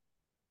Fallout,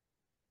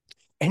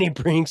 and he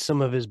brings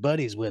some of his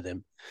buddies with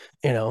him.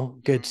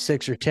 Good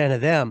 6 or 10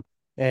 of them,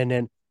 and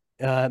then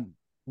uh,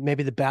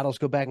 maybe the battles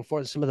go back and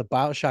forth. Some of the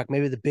Bioshock,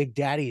 maybe the big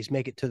daddies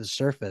make it to the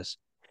surface,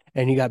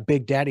 and you got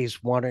big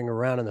daddies wandering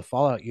around in the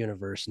Fallout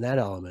universe in that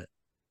element.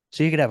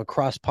 So you could have a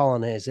cross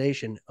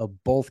pollination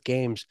of both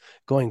games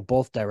going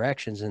both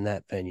directions in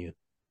that venue.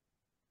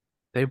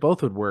 They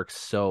both would work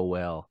so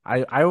well.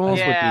 I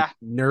almost would be Yeah.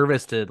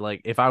 nervous to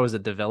like if I was a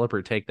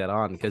developer take that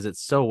on because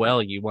it's so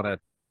well you want to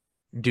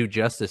do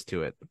justice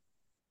to it.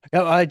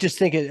 I just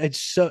think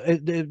it's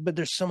but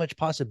there's so much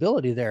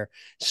possibility there,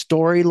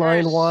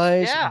 storyline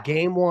wise, Yeah.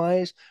 game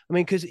wise. I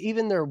mean, because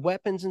even their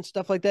weapons and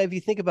stuff like that. If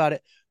you think about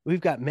it, we've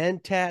got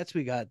mentats,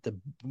 we got the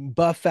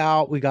buff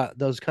out, we got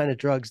those kind of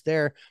drugs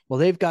there. Well,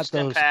 they've got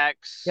those. Yeah,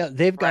 Stimpaks,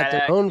 they've got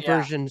their Rad own yeah.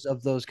 versions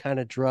of those kind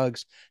of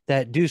drugs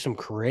that do some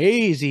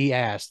crazy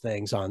ass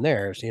things on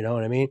theirs. You know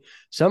what I mean?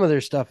 Some of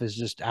their stuff is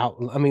just out.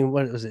 I mean,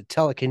 what was it?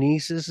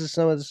 Telekinesis is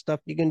some of the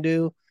stuff you can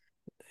do.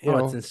 You Oh,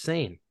 it's know,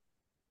 insane.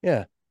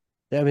 yeah.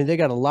 I mean, they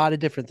got a lot of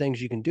different things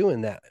you can do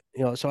in that,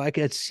 so I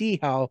could see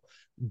how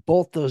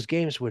both those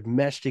games would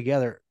mesh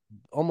together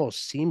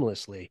almost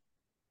seamlessly.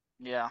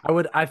 Yeah.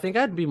 I think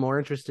I'd be more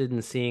interested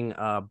in seeing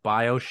a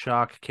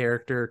BioShock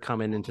character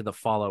coming into the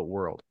Fallout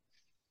world.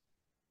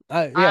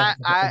 Yeah,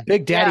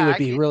 Big Daddy Yeah, would I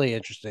be could, really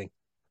interesting.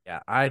 Yeah,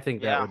 I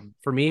think that yeah. would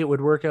for me it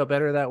would work out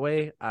better that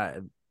way.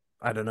 I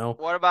don't know.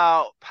 What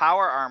about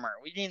power armor?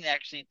 We didn't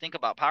actually think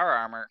about power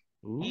armor,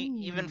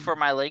 even Ooh. for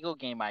my Lego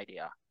game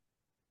idea.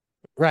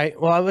 Right.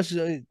 Well, I was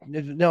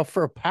no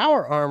for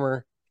power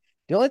armor.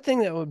 The only thing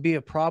that would be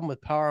a problem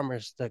with power armor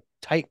is the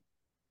tight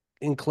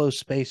enclosed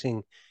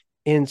spacing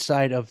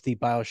inside of the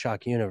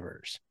BioShock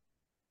universe.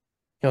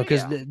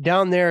 Because Yeah.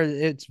 down there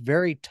it's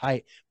very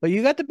tight, but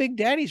you got the big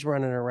daddies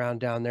running around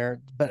down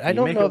there. But I You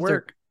don't make know it if they're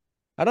work.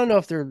 I don't know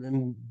if they're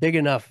big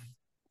enough.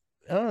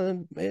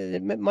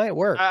 It might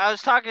work. I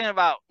was talking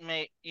about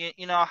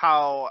you know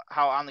how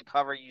on the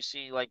cover you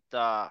see like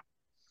the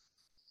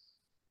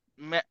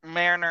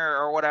Mariner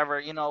or whatever,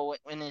 in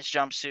his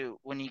jumpsuit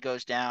when he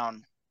goes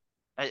down.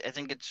 I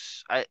think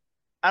I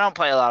don't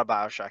play a lot of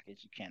BioShock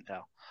as you can't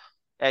tell.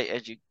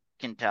 As you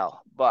can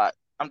tell, but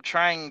I'm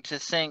trying to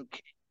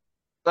think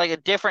like a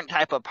different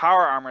type of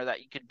power armor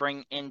that you could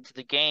bring into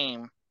the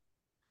game.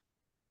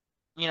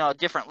 A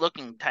different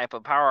looking type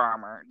of power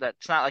armor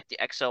that's not like the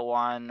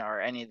XO1 or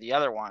any of the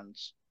other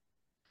ones.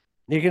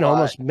 You can But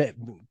almost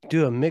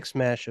do a mix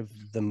mash of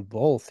them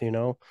both,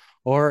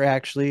 or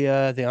actually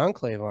the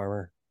Enclave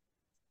armor.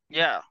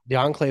 yeah, The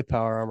Enclave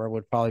power armor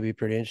would probably be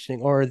pretty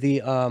interesting, or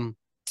the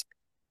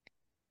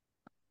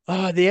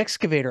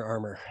Excavator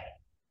armor.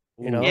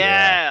 Ooh, yeah.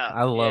 yeah,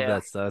 I love yeah.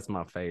 that stuff. That's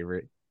my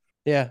favorite.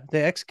 Yeah,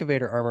 the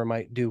excavator armor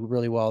might do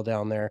really well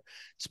down there,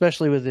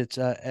 especially with its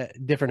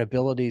different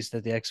abilities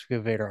that the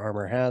excavator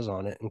armor has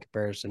on it in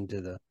comparison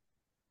to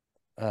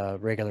the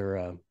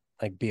regular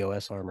like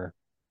BOS armor.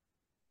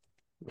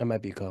 That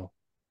might be cool.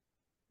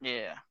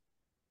 Yeah.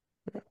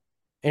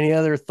 Any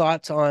other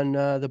thoughts on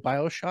the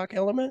Bioshock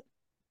element?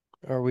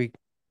 Are we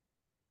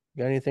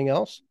got anything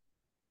else?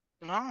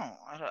 No, I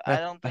I,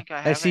 don't I, think I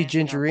I have see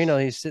anything else.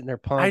 Gingerino. He's sitting there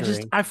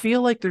pondering. I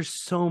feel like there's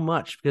so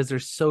much because they're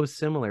so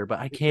similar, but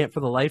I can't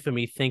for the life of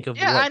me think of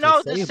Yeah, I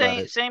what to know the say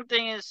about it. same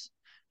thing is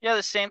yeah,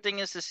 the same thing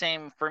is the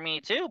same for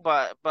me too,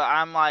 but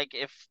I'm like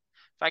if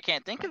I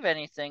can't think of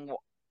anything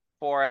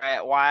for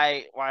it,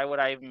 why would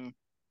I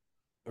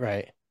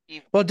Right.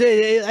 even Well,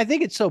 I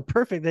think it's so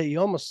perfect that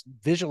you almost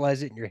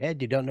visualize it in your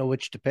head. You don't know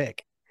which to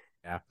pick.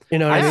 Yeah. You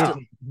know what I I yeah. still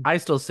mean? I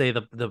still say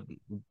the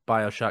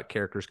Bioshock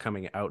characters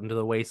coming out into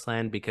the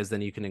wasteland because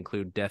then you can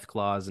include Death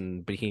Claws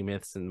and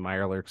Behemoths and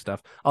Mirelurk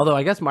stuff. Although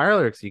I guess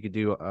Mirelurks you could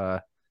do You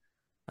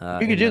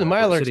could in do the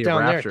Mirelurks City of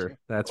down there Rapture. too.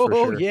 That's for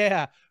Oh sure.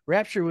 yeah,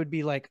 Rapture would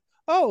be like,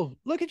 oh,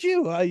 look at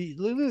you.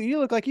 You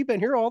look like you've been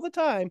here all the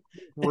time.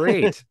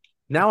 Great.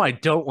 Now I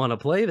don't want to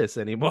play this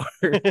anymore.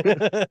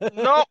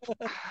 Nope.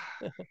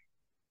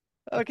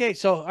 Okay,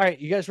 so all right,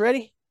 you guys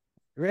ready?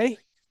 Ready?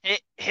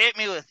 Hit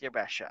me with your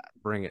best shot.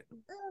 Bring it.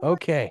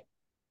 Okay. Oh.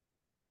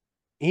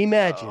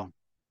 Imagine.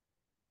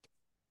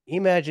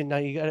 Imagine now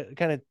you gotta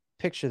kind of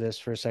picture this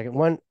for a second.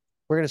 One,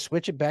 we're gonna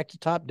switch it back to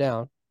top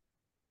down,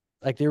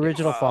 like the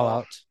original Oh.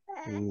 Fallout.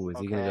 Ooh, is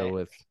he gonna go Okay.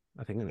 with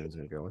I think I know he's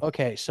gonna go with.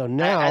 Okay, so I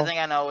now think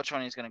I know which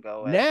one he's gonna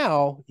go with.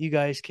 now you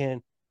guys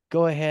can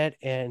go ahead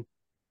and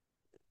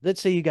let's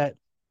say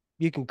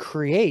you can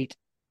create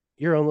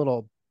your own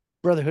little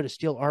Brotherhood of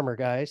Steel armor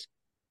guys,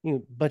 you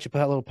know, bunch of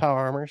little power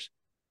armors.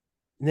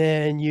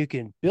 Then you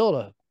can build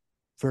a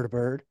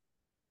vertibird,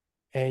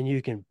 and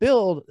you can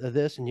build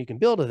this, and you can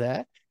build a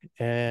that,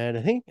 and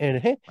a thing, and a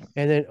thing,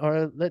 and then,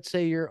 or let's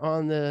say you're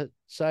on the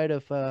side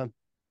of,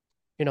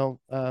 you know,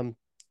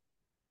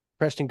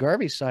 Preston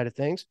Garvey's side of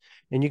things,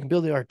 and you can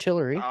build the Oh,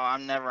 artillery.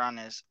 I'm never on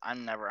his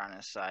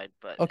side,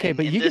 but Okay,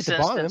 but in you get this to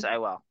bomb instance him. I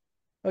will.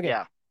 Okay,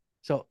 Yeah.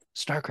 so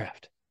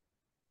StarCraft.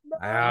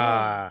 I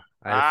had a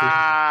feeling.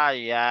 Ah,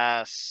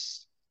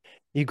 yes.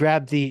 You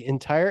grab the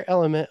entire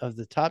element of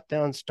the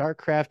top-down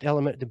StarCraft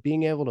element to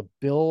being able to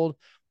build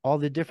all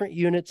the different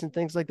units and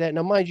things like that.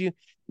 Now, mind you,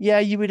 yeah,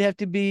 you would have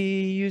to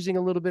be using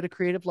a little bit of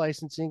creative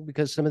licensing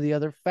because some of the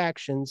other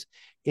factions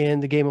in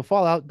the game of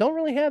Fallout don't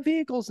really have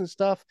vehicles and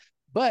stuff,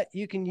 but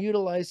you can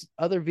utilize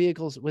other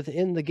vehicles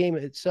within the game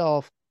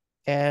itself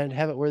and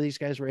have it where these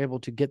guys were able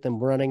to get them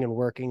running and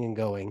working and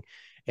going.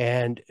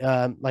 And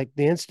like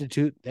the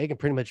Institute, they can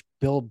pretty much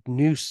build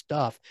new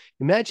stuff.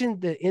 Imagine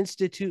the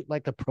Institute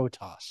like the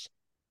Protoss.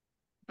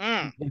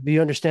 Mm. If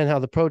you understand how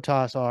the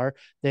Protoss are,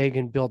 they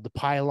can build the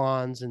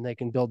pylons and they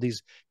can build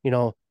these, you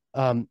know,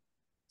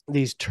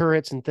 these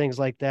turrets and things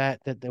like that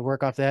that they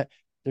work off that.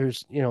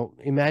 There's, you know,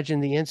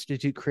 imagine the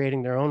Institute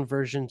creating their own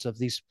versions of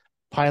these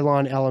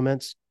pylon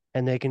elements,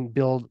 and they can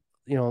build,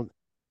 you know,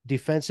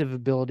 defensive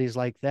abilities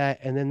like that.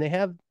 And then they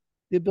have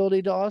the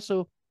ability to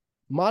also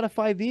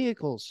modify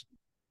vehicles,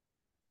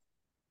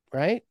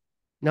 right?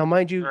 Now,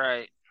 mind you,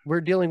 Right.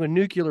 we're dealing with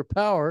nuclear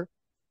power,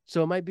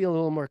 so it might be a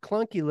little more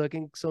clunky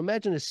looking. So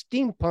imagine a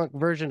steampunk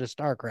version of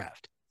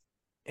StarCraft.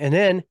 And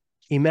then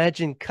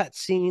imagine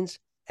cutscenes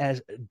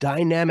as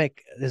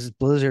dynamic as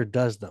Blizzard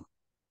does them.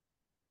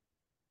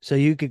 So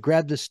you could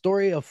grab the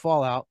story of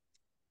Fallout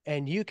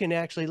and you can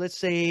actually, let's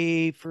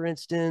say, for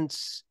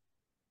instance,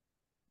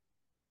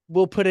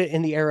 we'll put it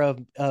in the era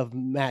of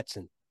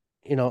Matson,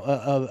 you know,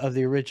 of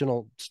the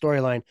original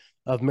storyline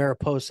of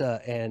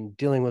Mariposa and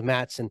dealing with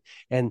Matson.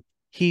 And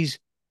he's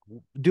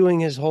doing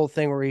his whole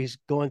thing where he's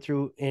going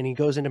through and he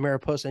goes into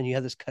Mariposa and you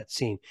have this cut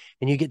scene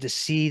and you get to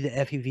see the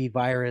FEV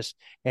virus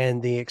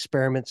and the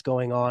experiments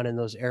going on in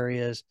those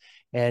areas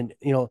and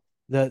you know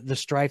the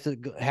strife that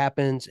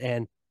happens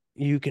and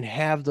you can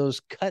have those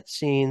cut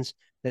scenes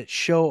that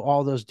show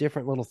all those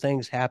different little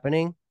things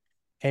happening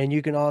and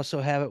you can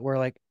also have it where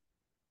like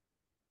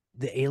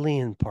the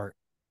alien part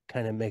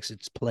kind of makes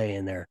its play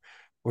in there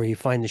where you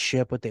find the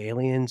ship with the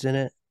aliens in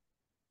it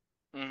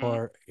Mm-hmm.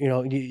 or you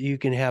know you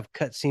can have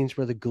cutscenes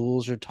where the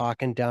ghouls are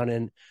talking down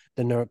in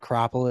the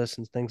necropolis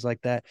and things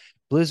like that.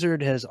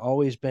 Blizzard has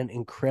always been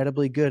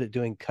incredibly good at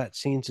doing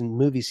cutscenes and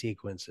movie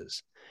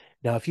sequences.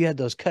 Now if you had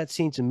those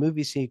cutscenes and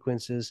movie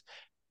sequences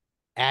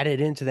added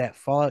into that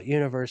Fallout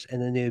universe,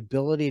 and then the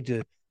ability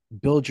to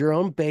build your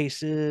own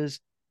bases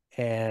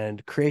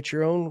and create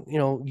your own, you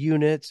know,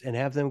 units and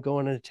have them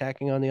going and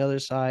attacking on the other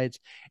sides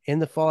in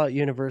the Fallout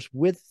universe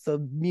with the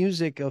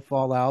music of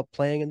Fallout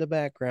playing in the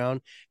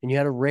background, and you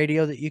had a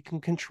radio that you can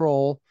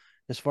control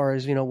as far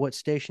as you know what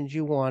stations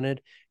you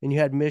wanted, and you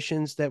had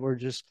missions that were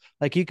just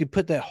like you could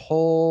put that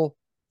whole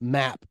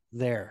map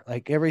there,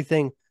 like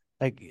everything,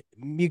 like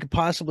you could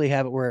possibly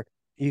have it where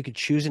you could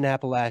choose an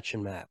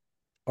Appalachian map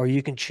or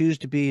you can choose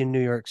to be in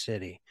New York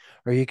City,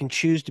 or you can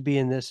choose to be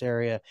in this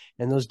area.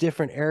 And those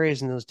different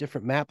areas and those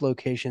different map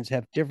locations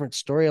have different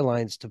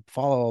storylines to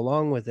follow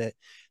along with it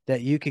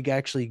that you could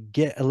actually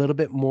get a little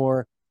bit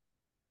more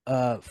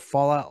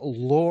Fallout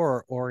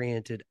lore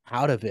oriented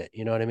out of it.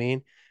 You know what I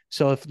mean?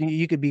 So if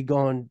you could be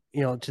going,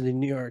 to the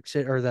New York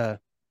City or the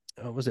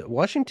was it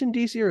Washington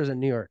D.C. or is it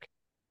New York?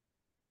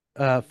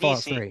 Fallout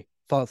DC, 3.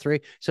 Fallout 3.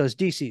 So it's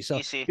DC. So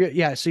DC.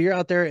 yeah, so you're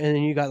out there and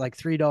then you got like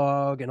Three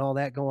Dog and all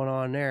that going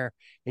on there.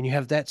 And you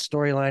have that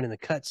storyline and the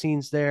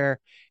cutscenes there.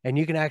 And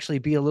you can actually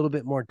be a little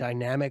bit more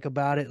dynamic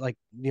about it, like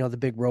the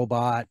big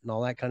robot and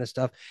all that kind of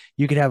stuff.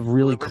 You could have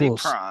really Liberty cool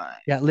Prime.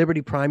 yeah,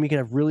 Liberty Prime. You can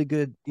have really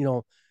good,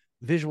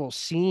 visual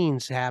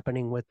scenes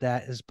happening with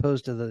that as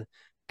opposed to the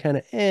kind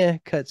of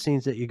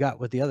cutscenes that you got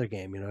with the other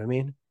game, you know what I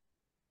mean?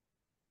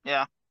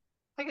 Yeah,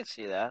 I can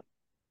see that.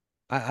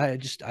 I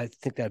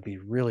think that'd be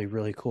really,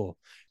 really cool.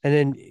 And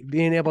then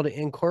being able to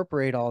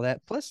incorporate all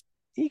that, plus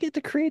you get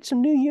to create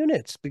some new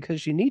units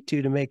because you need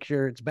to make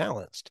sure it's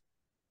balanced.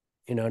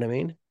 You know what I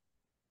mean?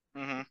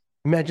 Hmm.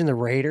 Imagine the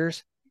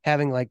Raiders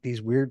having like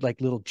these weird,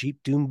 like little Jeep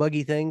Doom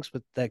buggy things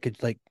with that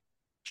could like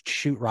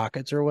shoot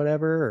rockets or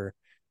whatever,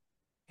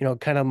 or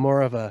kind of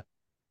more of a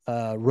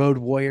road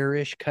warrior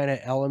ish kind of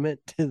element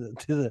to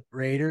the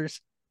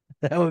Raiders.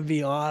 That would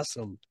be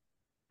awesome.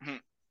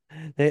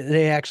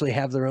 They actually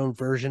have their own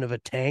version of a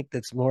tank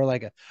that's more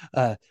like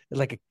a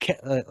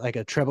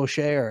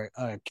trebuchet or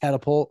a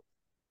catapult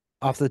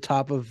off the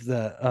top of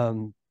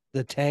the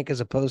tank as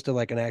opposed to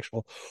like an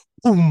actual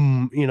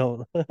boom.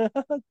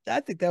 I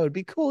think that would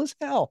be cool as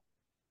hell.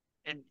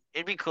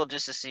 It'd be cool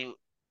just to see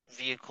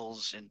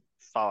vehicles in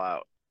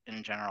Fallout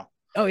in general.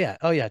 Oh yeah,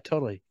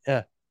 totally.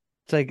 Yeah,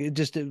 it's like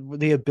just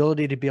the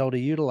ability to be able to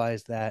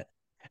utilize that,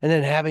 and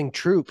then having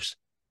troops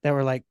that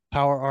were like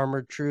power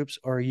armored troops,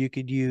 or you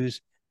could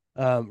use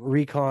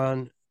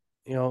recon,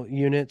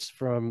 units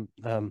from.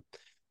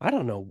 I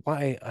don't know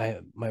why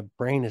my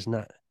brain is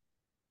not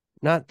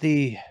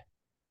the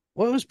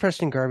what was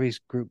Preston Garvey's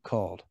group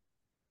called?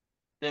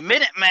 The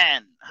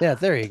Minutemen. Yeah,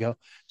 there you go.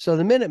 So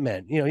the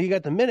Minutemen, you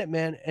got the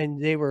Minutemen,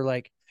 and they were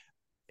like,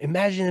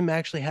 imagine them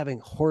actually having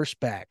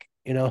horseback,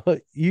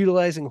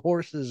 utilizing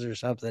horses or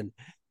something.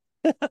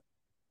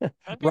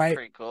 That'd be right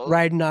pretty cool.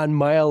 riding on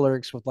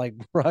Mirelurks with like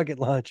rocket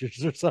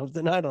launchers or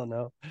something. I don't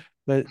know.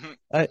 But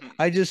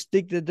I just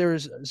think that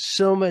there's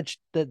so much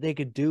that they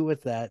could do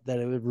with that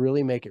it would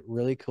really make it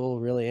really cool,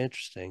 really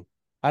interesting.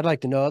 I'd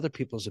like to know other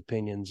people's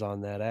opinions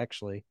on that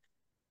actually.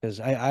 Because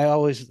I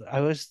always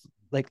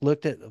like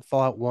looked at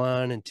Fallout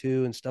 1 and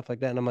 2 and stuff like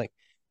that, and I'm like,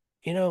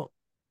 you know,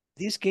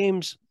 these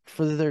games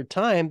for their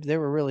time, they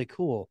were really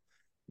cool.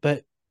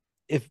 But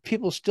if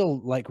people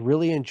still like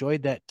really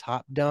enjoyed that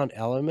top-down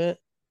element,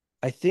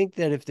 I think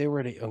that if they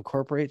were to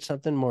incorporate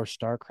something more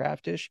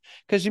StarCraft-ish,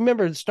 because you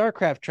remember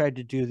StarCraft tried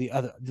to do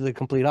the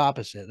complete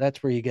opposite.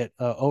 That's where you get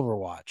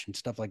Overwatch and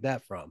stuff like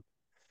that from.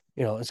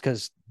 It's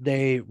because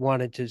they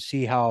wanted to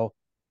see how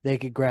they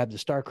could grab the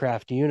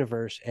StarCraft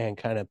universe and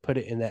kind of put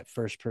it in that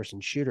first-person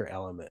shooter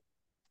element,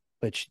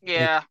 which they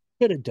Yeah.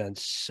 could have done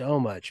so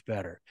much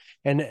better.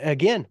 And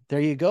again,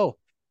 there you go.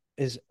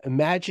 Is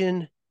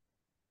imagine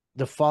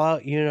the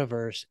Fallout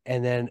universe,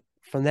 and then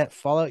from that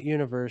Fallout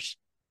universe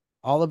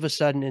all of a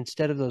sudden,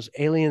 instead of those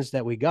aliens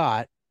that we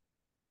got,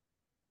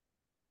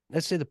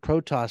 let's say the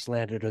Protoss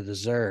landed or the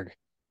Zerg. Can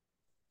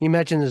you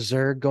imagine the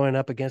Zerg going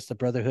up against the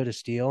Brotherhood of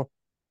Steel?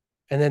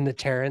 And then the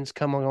Terrans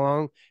come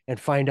along and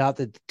find out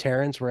that the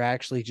Terrans were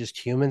actually just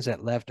humans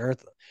that left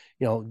Earth,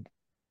 you know,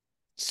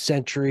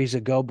 centuries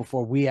ago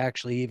before we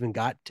actually even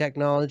got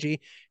technology.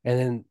 And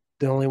then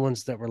the only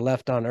ones that were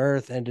left on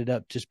Earth ended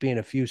up just being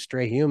a few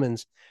stray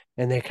humans.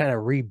 And they kind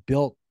of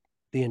rebuilt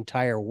the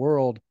entire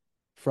world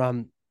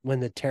from when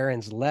the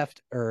Terrans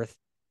left Earth.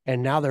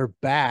 And now they're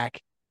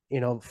back,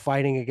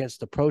 fighting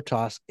against the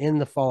Protoss in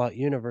the Fallout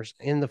universe,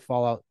 in the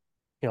Fallout,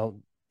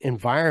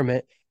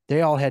 environment.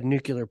 They all had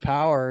nuclear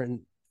power. And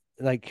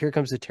like, here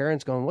comes the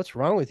Terrans going, what's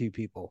wrong with you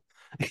people?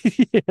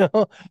 you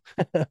know?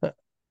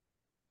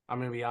 I'm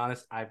gonna be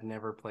honest. I've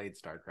never played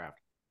StarCraft.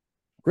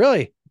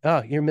 Really?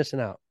 Oh, you're missing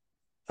out.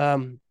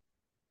 Um,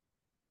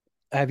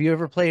 have you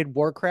ever played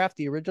Warcraft,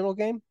 the original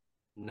game?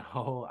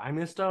 No, I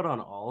missed out on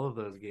all of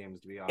those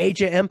games. To be honest,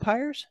 Age of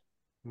Empires?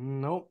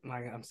 nope.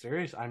 I'm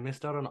serious. I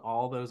missed out on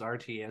all those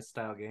RTS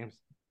style games.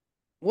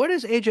 What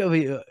is Age of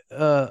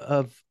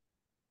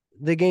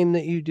the game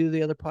that you do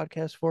the other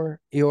podcast for?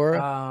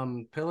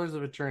 Eora? Pillars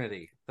of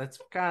Eternity. That's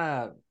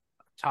kind of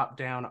top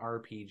down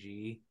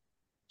RPG.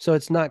 So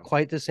it's not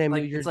quite the same.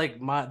 Like it's like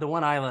the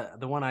one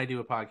I do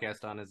a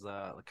podcast on is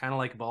kind of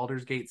like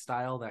Baldur's Gate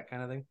style, that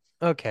kind of thing.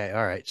 Okay,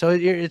 all right. So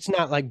it's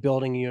not like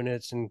building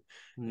units and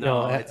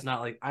No, it's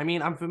not like, I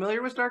mean, I'm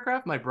familiar with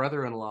StarCraft. My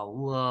brother-in-law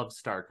loves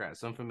StarCraft,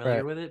 so I'm familiar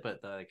right. with it, but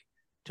like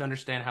to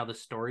understand how the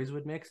stories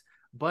would mix.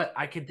 But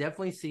I could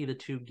definitely see the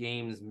two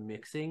games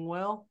mixing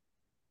well.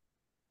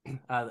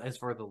 As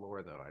for the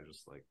lore, though, I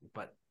just like,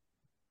 but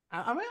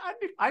I mean,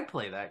 I'd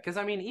play that because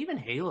I mean, even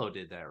Halo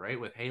did that, right?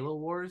 With Halo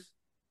Wars,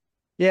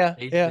 Yeah,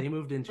 they yeah, they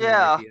moved into an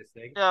Yeah. RTS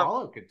thing. Yeah.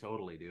 Fallout could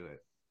totally do it.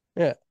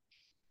 yeah.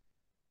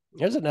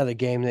 There's another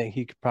game that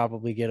he could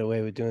probably get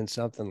away with doing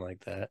something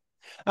like that.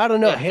 I don't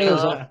know. Yeah,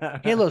 Halo's Halo.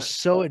 Halo's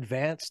so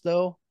advanced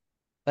though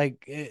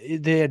like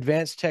the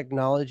advanced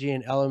technology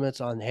and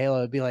elements on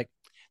Halo would be like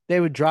they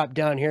would drop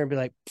down here and be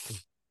like,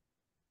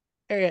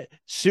 hey,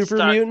 super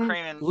Start mutant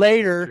creaming.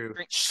 later. True.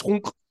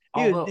 Shunk.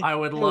 Although I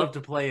would They love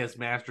to play as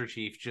Master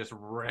Chief, just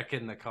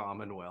wrecking the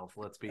Commonwealth.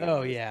 Let's be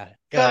Oh honest. yeah,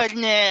 yeah.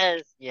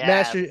 Goodness,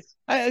 yes.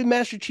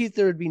 Master Chief.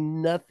 There would be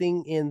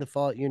nothing in the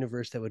Fallout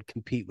universe that would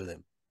compete with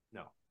him.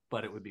 No,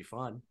 but it would be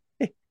fun.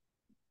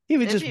 He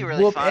would It'd just be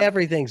really whoop fun.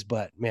 everything's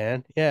butt,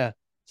 man. Yeah,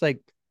 it's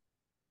like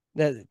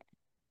that.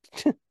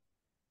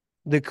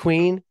 The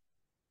Queen.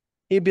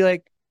 He'd be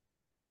like,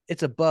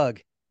 "It's a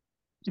bug."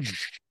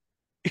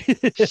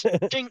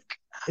 Stink.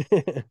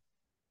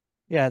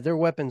 Yeah, their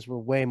weapons were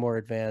way more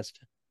advanced.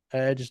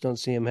 I just don't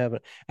see him having.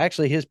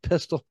 Actually, his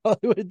pistol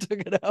probably would have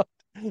took it out.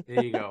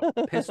 There you go.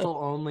 Pistol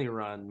only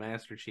run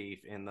Master Chief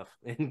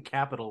in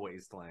Capital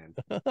Wasteland.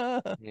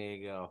 That There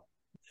you go.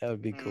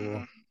 would be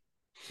cool.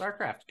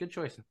 StarCraft, good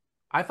choice.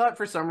 I thought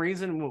for some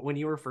reason when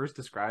you were first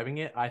describing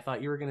it, I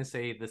thought you were going to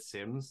say The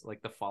Sims,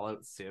 like the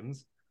Fallout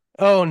Sims.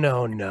 Oh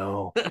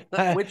no.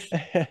 Which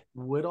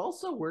would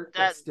also work, but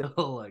That still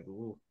like,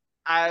 ooh.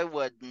 I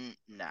wouldn't.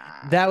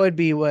 Nah. That would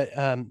be what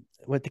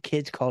the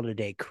kids call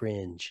today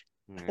cringe.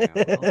 Yeah,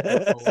 well,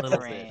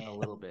 a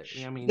little bit.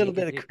 I A mean, little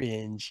bit of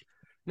cringe.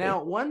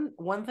 Now, one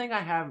thing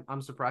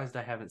I'm surprised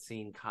I haven't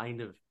seen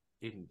kind of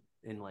in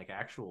like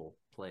actual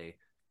play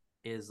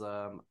is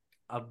a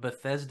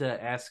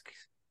Bethesda-esque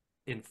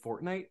in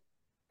Fortnite,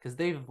 because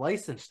they've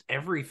licensed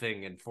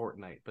everything in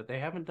Fortnite, but they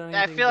haven't done I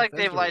anything feel like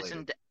Bethesda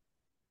related.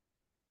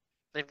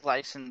 they've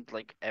licensed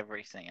like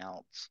everything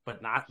else.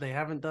 But they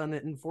haven't done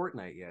it in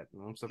Fortnite yet.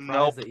 And I'm surprised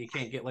Nope. that you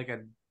can't get like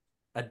a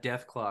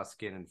Deathclaw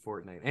skin in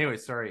Fortnite. Anyway,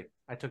 sorry,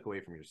 I took away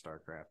from your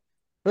StarCraft.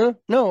 Huh?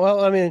 No,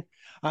 well, I mean,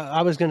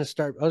 I was going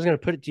to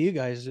put it to you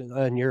guys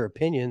on your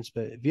opinions,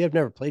 but if you have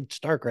never played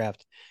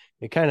StarCraft,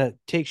 it kind of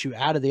takes you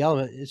out of the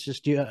element. It's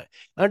just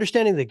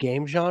understanding the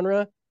game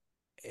genre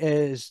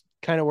is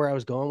kind of where I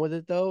was going with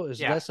it, though. Is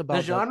Yeah, less about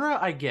the genre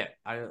I get.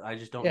 I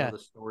just don't know Yeah. the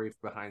story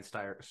behind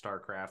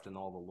StarCraft and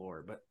all the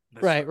lore. But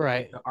Right.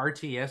 like the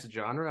RTS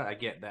genre, I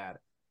get that,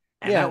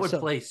 and Yeah, that would so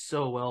play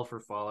so well for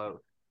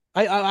Fallout.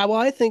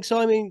 I think so.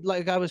 I mean,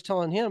 like I was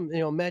telling him,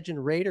 imagine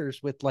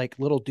raiders with like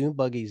little doom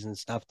buggies and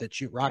stuff that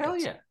shoot Hell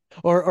rockets, yeah!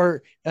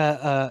 or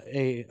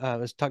I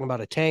was talking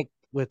about a tank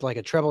with like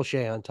a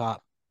trebuchet on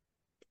top.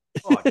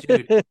 Oh,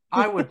 dude,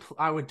 I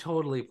would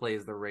totally play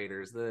as the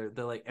Raiders. The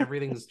like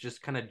everything's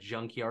just kind of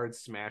junkyard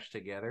smashed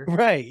together.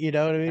 Right, you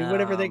know what I mean?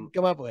 Whatever they can Um,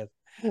 come up with.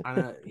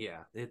 yeah,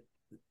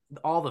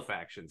 all the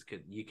factions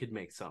you could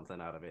make something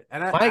out of it,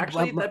 and My,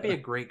 actually that'd be a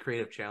great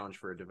creative challenge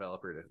for a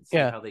developer to see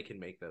yeah, how they can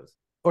make those.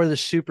 or the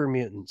super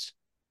mutants.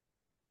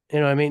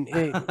 I mean,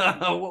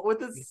 What would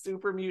the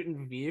super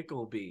mutant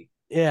vehicle be?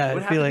 yeah, It would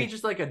it'd have be to be like.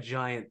 just like a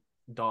giant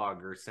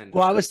dog or Well, I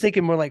centaur. was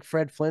thinking more like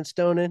Fred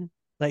Flintstone in,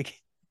 like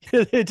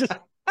they're just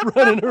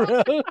running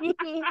around.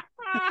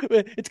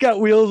 It's got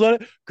wheels on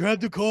it.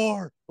 Grab the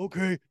car,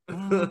 okay?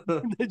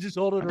 They just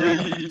hold it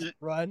around,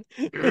 run.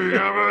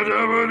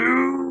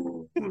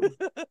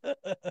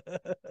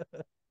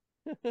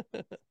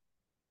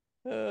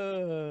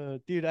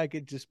 Dude, I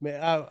could just make.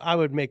 I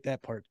would make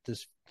that part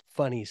just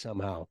funny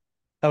somehow.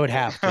 I would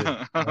have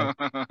to.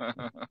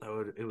 It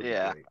would be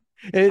Yeah. great.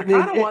 I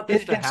kind of want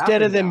this to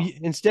Instead of happen now.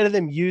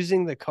 them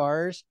using the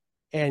cars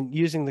and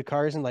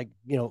like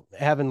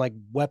having like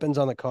weapons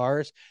on the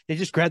cars, they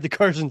just grab the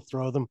cars and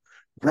throw them.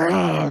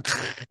 You're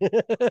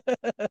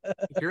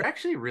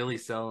actually really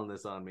selling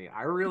this on me.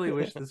 I really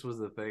wish this was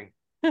the thing.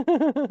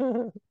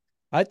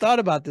 I thought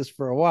about this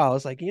for a while.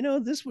 It's like,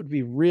 this would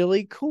be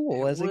really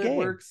cool It as a would game.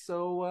 work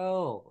so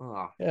well.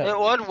 Oh, Yeah. It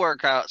would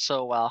work out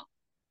so well.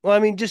 Well, I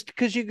mean, just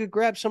because you could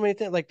grab so many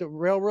things, like the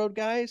railroad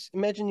guys.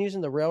 Imagine using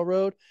the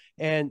railroad,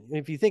 and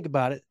if you think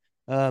about it,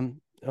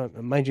 mind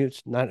you,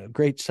 it's not a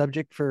great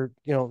subject for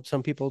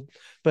some people,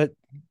 but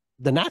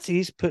the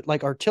Nazis put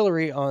like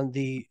artillery on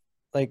the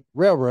like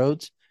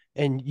railroads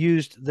and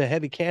used the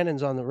heavy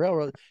cannons on the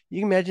railroad. You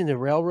can imagine the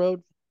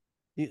railroad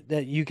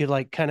that you could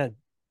like kind of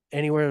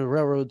anywhere the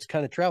railroads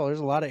kind of travel. There's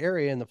a lot of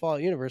area in the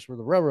Fallout universe where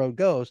the railroad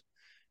goes.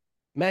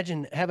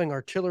 Imagine having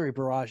artillery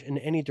barrage in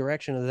any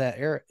direction of that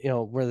area,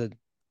 where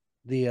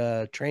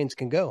the trains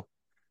can go.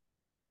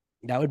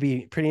 That would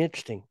be pretty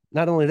interesting.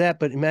 Not only that,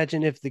 but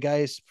imagine if the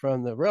guys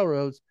from the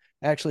railroads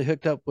actually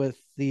hooked up with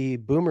the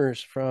boomers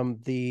from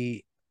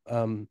the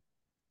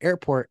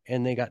airport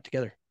and they got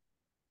together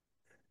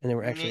and they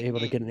were actually able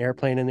to get an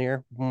airplane in the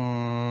air.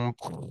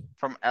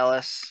 From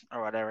Ellis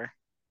or whatever.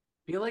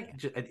 I feel like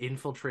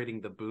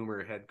infiltrating the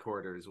Boomer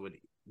headquarters would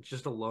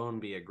just alone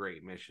be a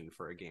great mission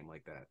for a game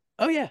like that.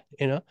 Oh yeah,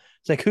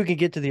 it's like who can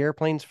get to the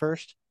airplanes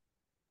first.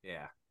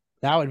 Yeah,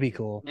 that would be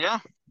cool. Yeah,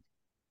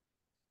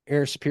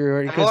 air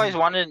superiority. I've always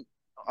wanted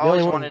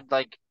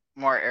like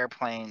more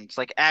airplanes,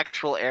 like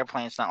actual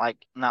airplanes, not like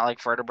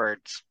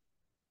vertibirds.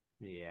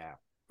 Yeah,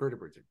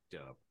 vertibirds are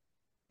dope.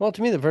 Well,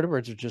 to me, the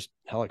vertibirds are just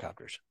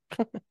helicopters.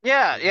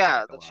 Yeah,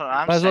 that's what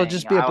I'm saying. Might as well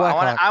just be a Black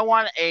Hawk.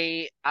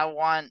 I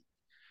want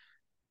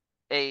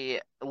a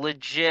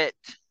legit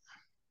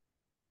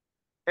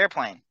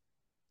airplane.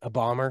 A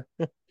bomber.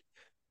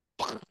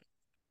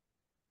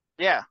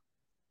 Yeah.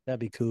 That'd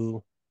be cool.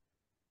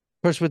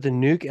 Of course, with the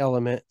nuke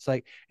element, it's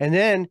like, and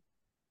then,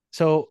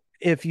 so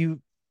if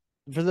you,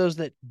 for those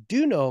that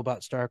do know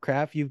about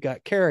StarCraft, you've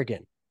got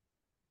Kerrigan.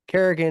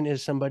 Kerrigan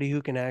is somebody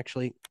who can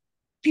actually,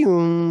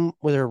 boom,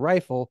 with her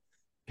rifle,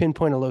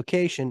 pinpoint a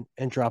location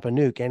and drop a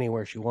nuke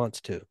anywhere she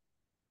wants to.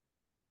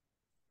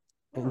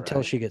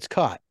 Until she gets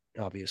caught,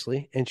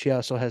 obviously. And she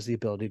also has the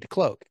ability to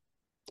cloak.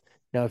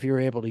 Now, if you were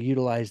able to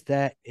utilize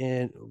that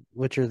in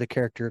Witcher, the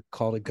character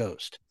called a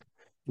ghost.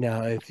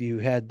 Now, if you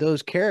had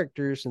those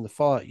characters in the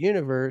Fallout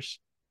universe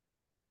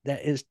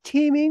that is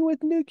teeming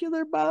with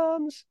nuclear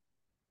bombs,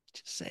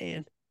 just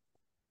saying,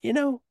 you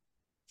know,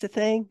 it's a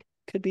thing.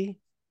 Could be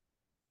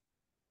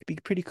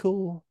pretty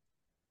cool.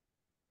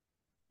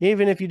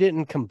 Even if you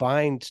didn't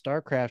combine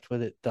StarCraft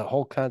with it, the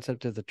whole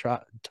concept of the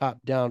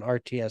top-down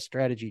RTS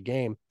strategy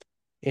game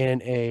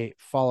in a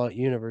Fallout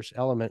universe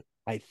element,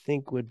 I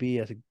think would be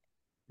it'd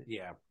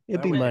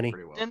be money.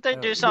 Well. Didn't they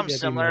do something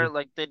similar,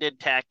 like they did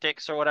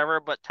Tactics or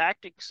whatever? But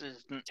Tactics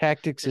is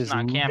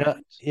not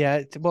canon.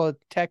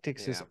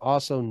 Tactics is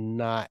also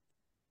not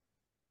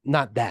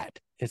that.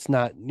 It's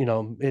not,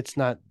 it's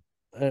not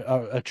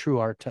a true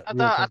art. I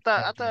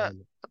thought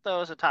it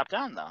was a top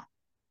down though.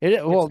 It's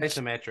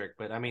isometric,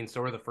 but I mean,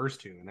 so are the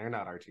first two, and they're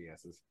not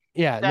RTSs.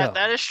 Yeah,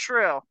 that is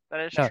true. That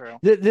is true.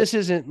 This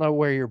isn't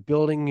where you're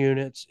building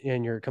units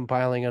and you're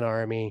compiling an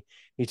army.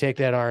 You take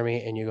that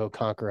army and you go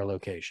conquer a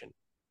location.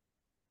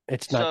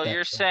 It's not. So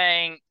you're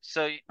saying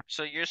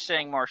you're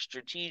saying more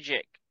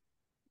strategic.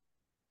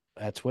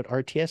 That's what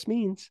RTS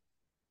means.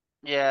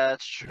 Yeah,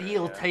 that's true.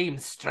 Real-time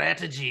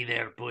strategy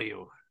there, boy.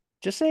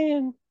 Just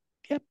saying.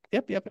 Yep.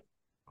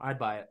 I'd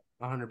buy it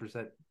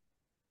 100%.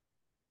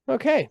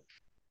 Okay.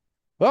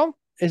 Well,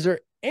 is there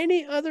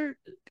any other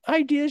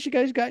ideas you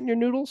guys got in your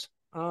noodles?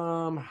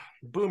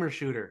 Boomer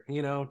shooter.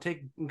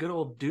 Take good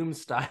old Doom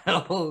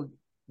style.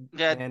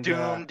 Yeah, and,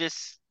 Doom.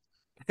 Just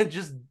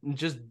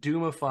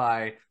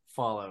Doomify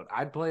Fallout.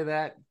 I'd play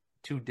that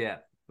to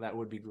death. That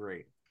would be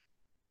great.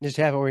 Just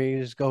have it where you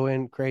just go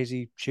in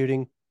crazy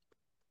shooting.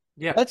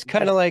 Yeah, that's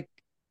kind of like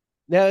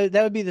that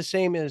would be the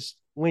same as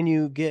when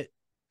you get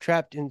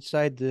trapped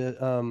inside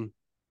the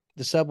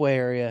subway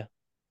area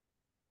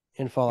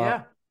in Fallout.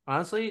 Yeah,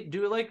 honestly,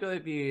 do it like the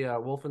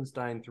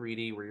Wolfenstein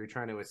 3D where you're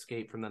trying to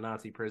escape from the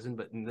Nazi prison,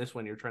 but in this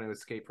one you're trying to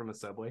escape from a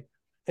subway.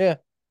 Yeah,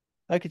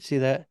 I could see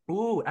that.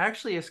 Ooh,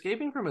 actually,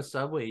 escaping from a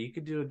subway, you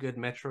could do a good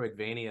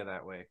Metroidvania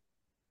that way.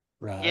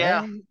 Right.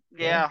 Yeah.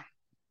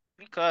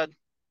 We could.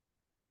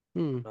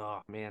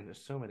 Oh man,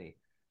 there's so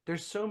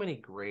many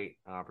great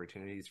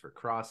opportunities for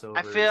crossovers.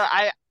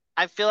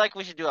 I feel like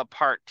we should do a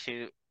part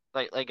 2,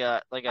 like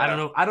a.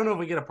 I don't know if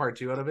we get a part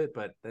 2 out of it,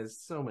 but there's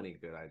so many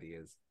good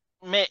ideas.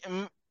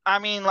 I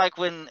mean, like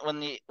when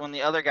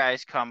the other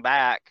guys come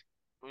back,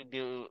 we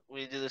do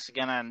this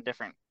again on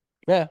different.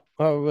 Yeah,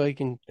 well, we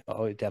can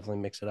definitely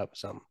mix it up with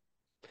something.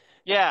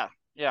 Yeah.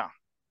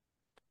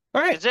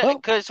 All right,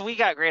 because we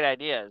got great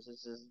ideas.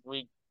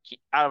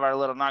 Out of our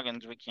little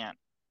noggins, we can't.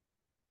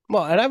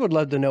 Well, and I would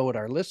love to know what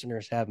our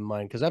listeners have in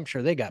mind, because I'm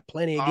sure they got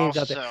plenty of games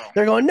out there.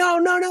 They're going, no,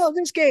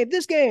 this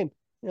game.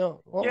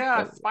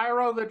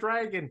 Spyro the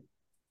Dragon.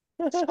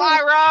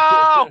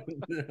 Spyro!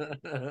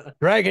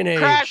 Dragon Age.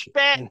 Crash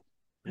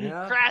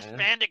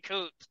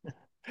Bandicoot.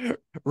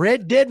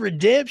 Red Dead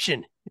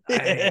Redemption.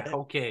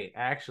 Okay,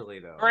 actually,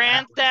 though.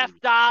 Grand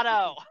Theft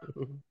Auto.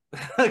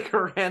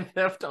 Grand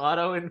Theft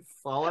Auto in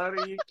Fallout?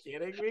 Are you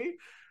kidding me?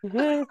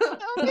 That'd be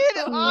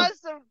an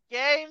awesome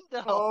game,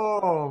 though.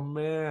 Oh,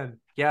 man.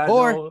 Yeah.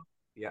 Or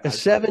a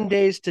 7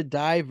 Days to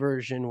Die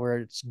version where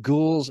it's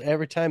ghouls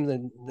every time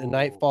the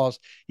night falls.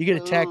 You get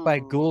attacked by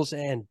ghouls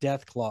and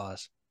death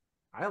claws.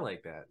 I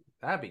like that.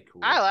 That'd be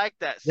cool. I like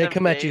that. They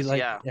come at you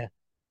like,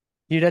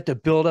 you'd have to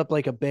build up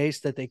like a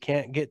base that they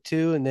can't get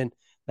to, and then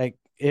like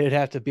it'd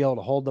have to be able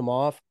to hold them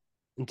off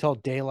until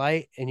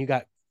daylight, and you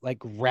got like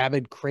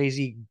rabid,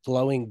 crazy,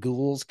 glowing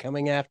ghouls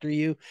coming after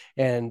you,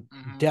 and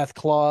death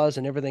claws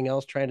and everything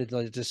else trying to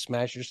like, just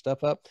smash your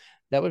stuff up.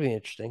 That would be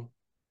interesting.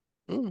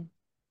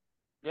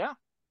 Yeah.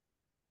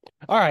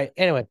 All right.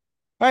 Anyway.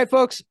 All right,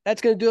 folks.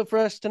 That's going to do it for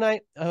us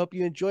tonight. I hope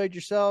you enjoyed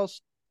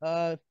yourselves.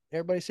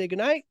 Everybody say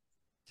goodnight.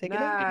 Say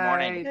good night. Good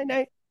morning. Good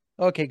night.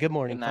 Okay. Good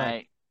morning. Good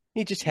night.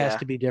 He just has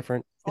to be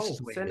different.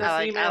 Send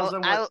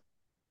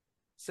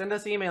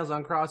us emails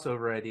on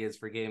crossover ideas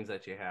for games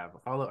that you have.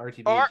 Follow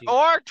RTB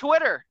or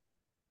Twitter.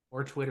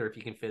 Or Twitter if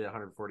you can fit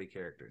 140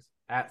 characters.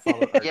 At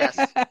follow RTB.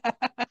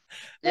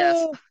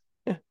 Yes.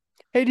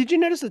 Hey, did you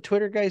notice the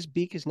Twitter guy's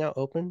beak is now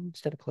open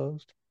instead of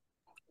closed?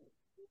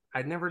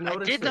 I never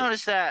noticed. I did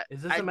notice that.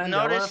 Is this a Mandela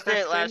noticed effect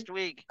it thing? last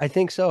week. I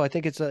think so. I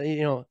think it's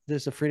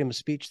there's a freedom of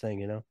speech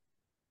thing,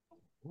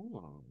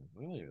 Oh,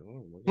 really?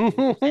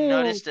 I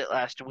noticed it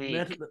last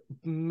week.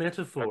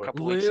 Metaphor.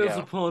 Layers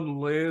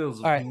upon layers.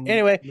 All right.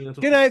 Anyway,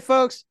 good night,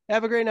 folks.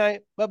 Have a great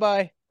night.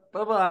 Bye-bye.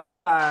 Bye-bye.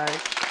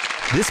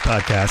 This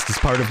podcast is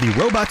part of the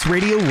Robots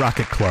Radio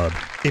Rocket Club,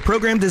 a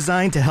program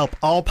designed to help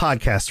all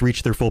podcasts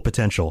reach their full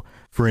potential.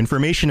 For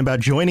information about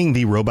joining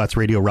the Robots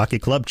Radio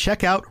Rocket Club,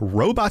 check out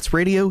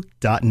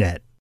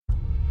robotsradio.net.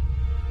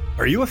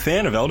 Are you a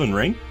fan of Elden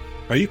Ring?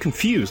 Are you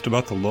confused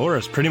about the lore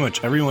as pretty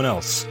much everyone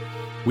else?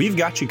 We've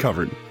got you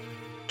covered.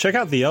 Check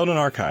out the Elden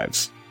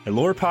Archives, a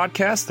lore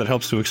podcast that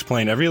helps to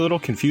explain every little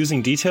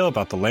confusing detail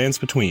about the lands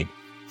between.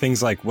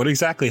 Things like what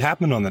exactly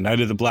happened on the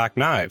Night of the Black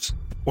Knives,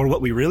 or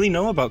what we really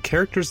know about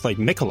characters like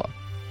Mikola.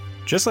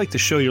 Just like the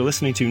show you're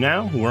listening to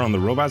now, we're on the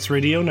Robots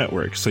Radio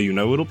Network, so you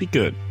know it'll be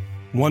good.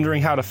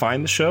 Wondering how to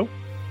find the show?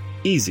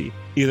 Easy.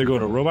 Either go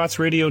to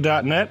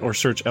robotsradio.net or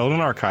search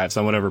Elden Archives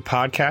on whatever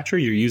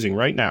podcatcher you're using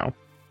right now.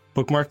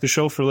 Bookmark the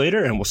show for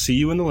later, and we'll see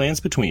you in the lands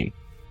between.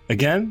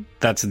 Again,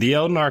 that's the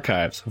Elden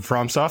Archives, a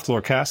FromSoft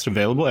Lorecast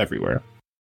available everywhere.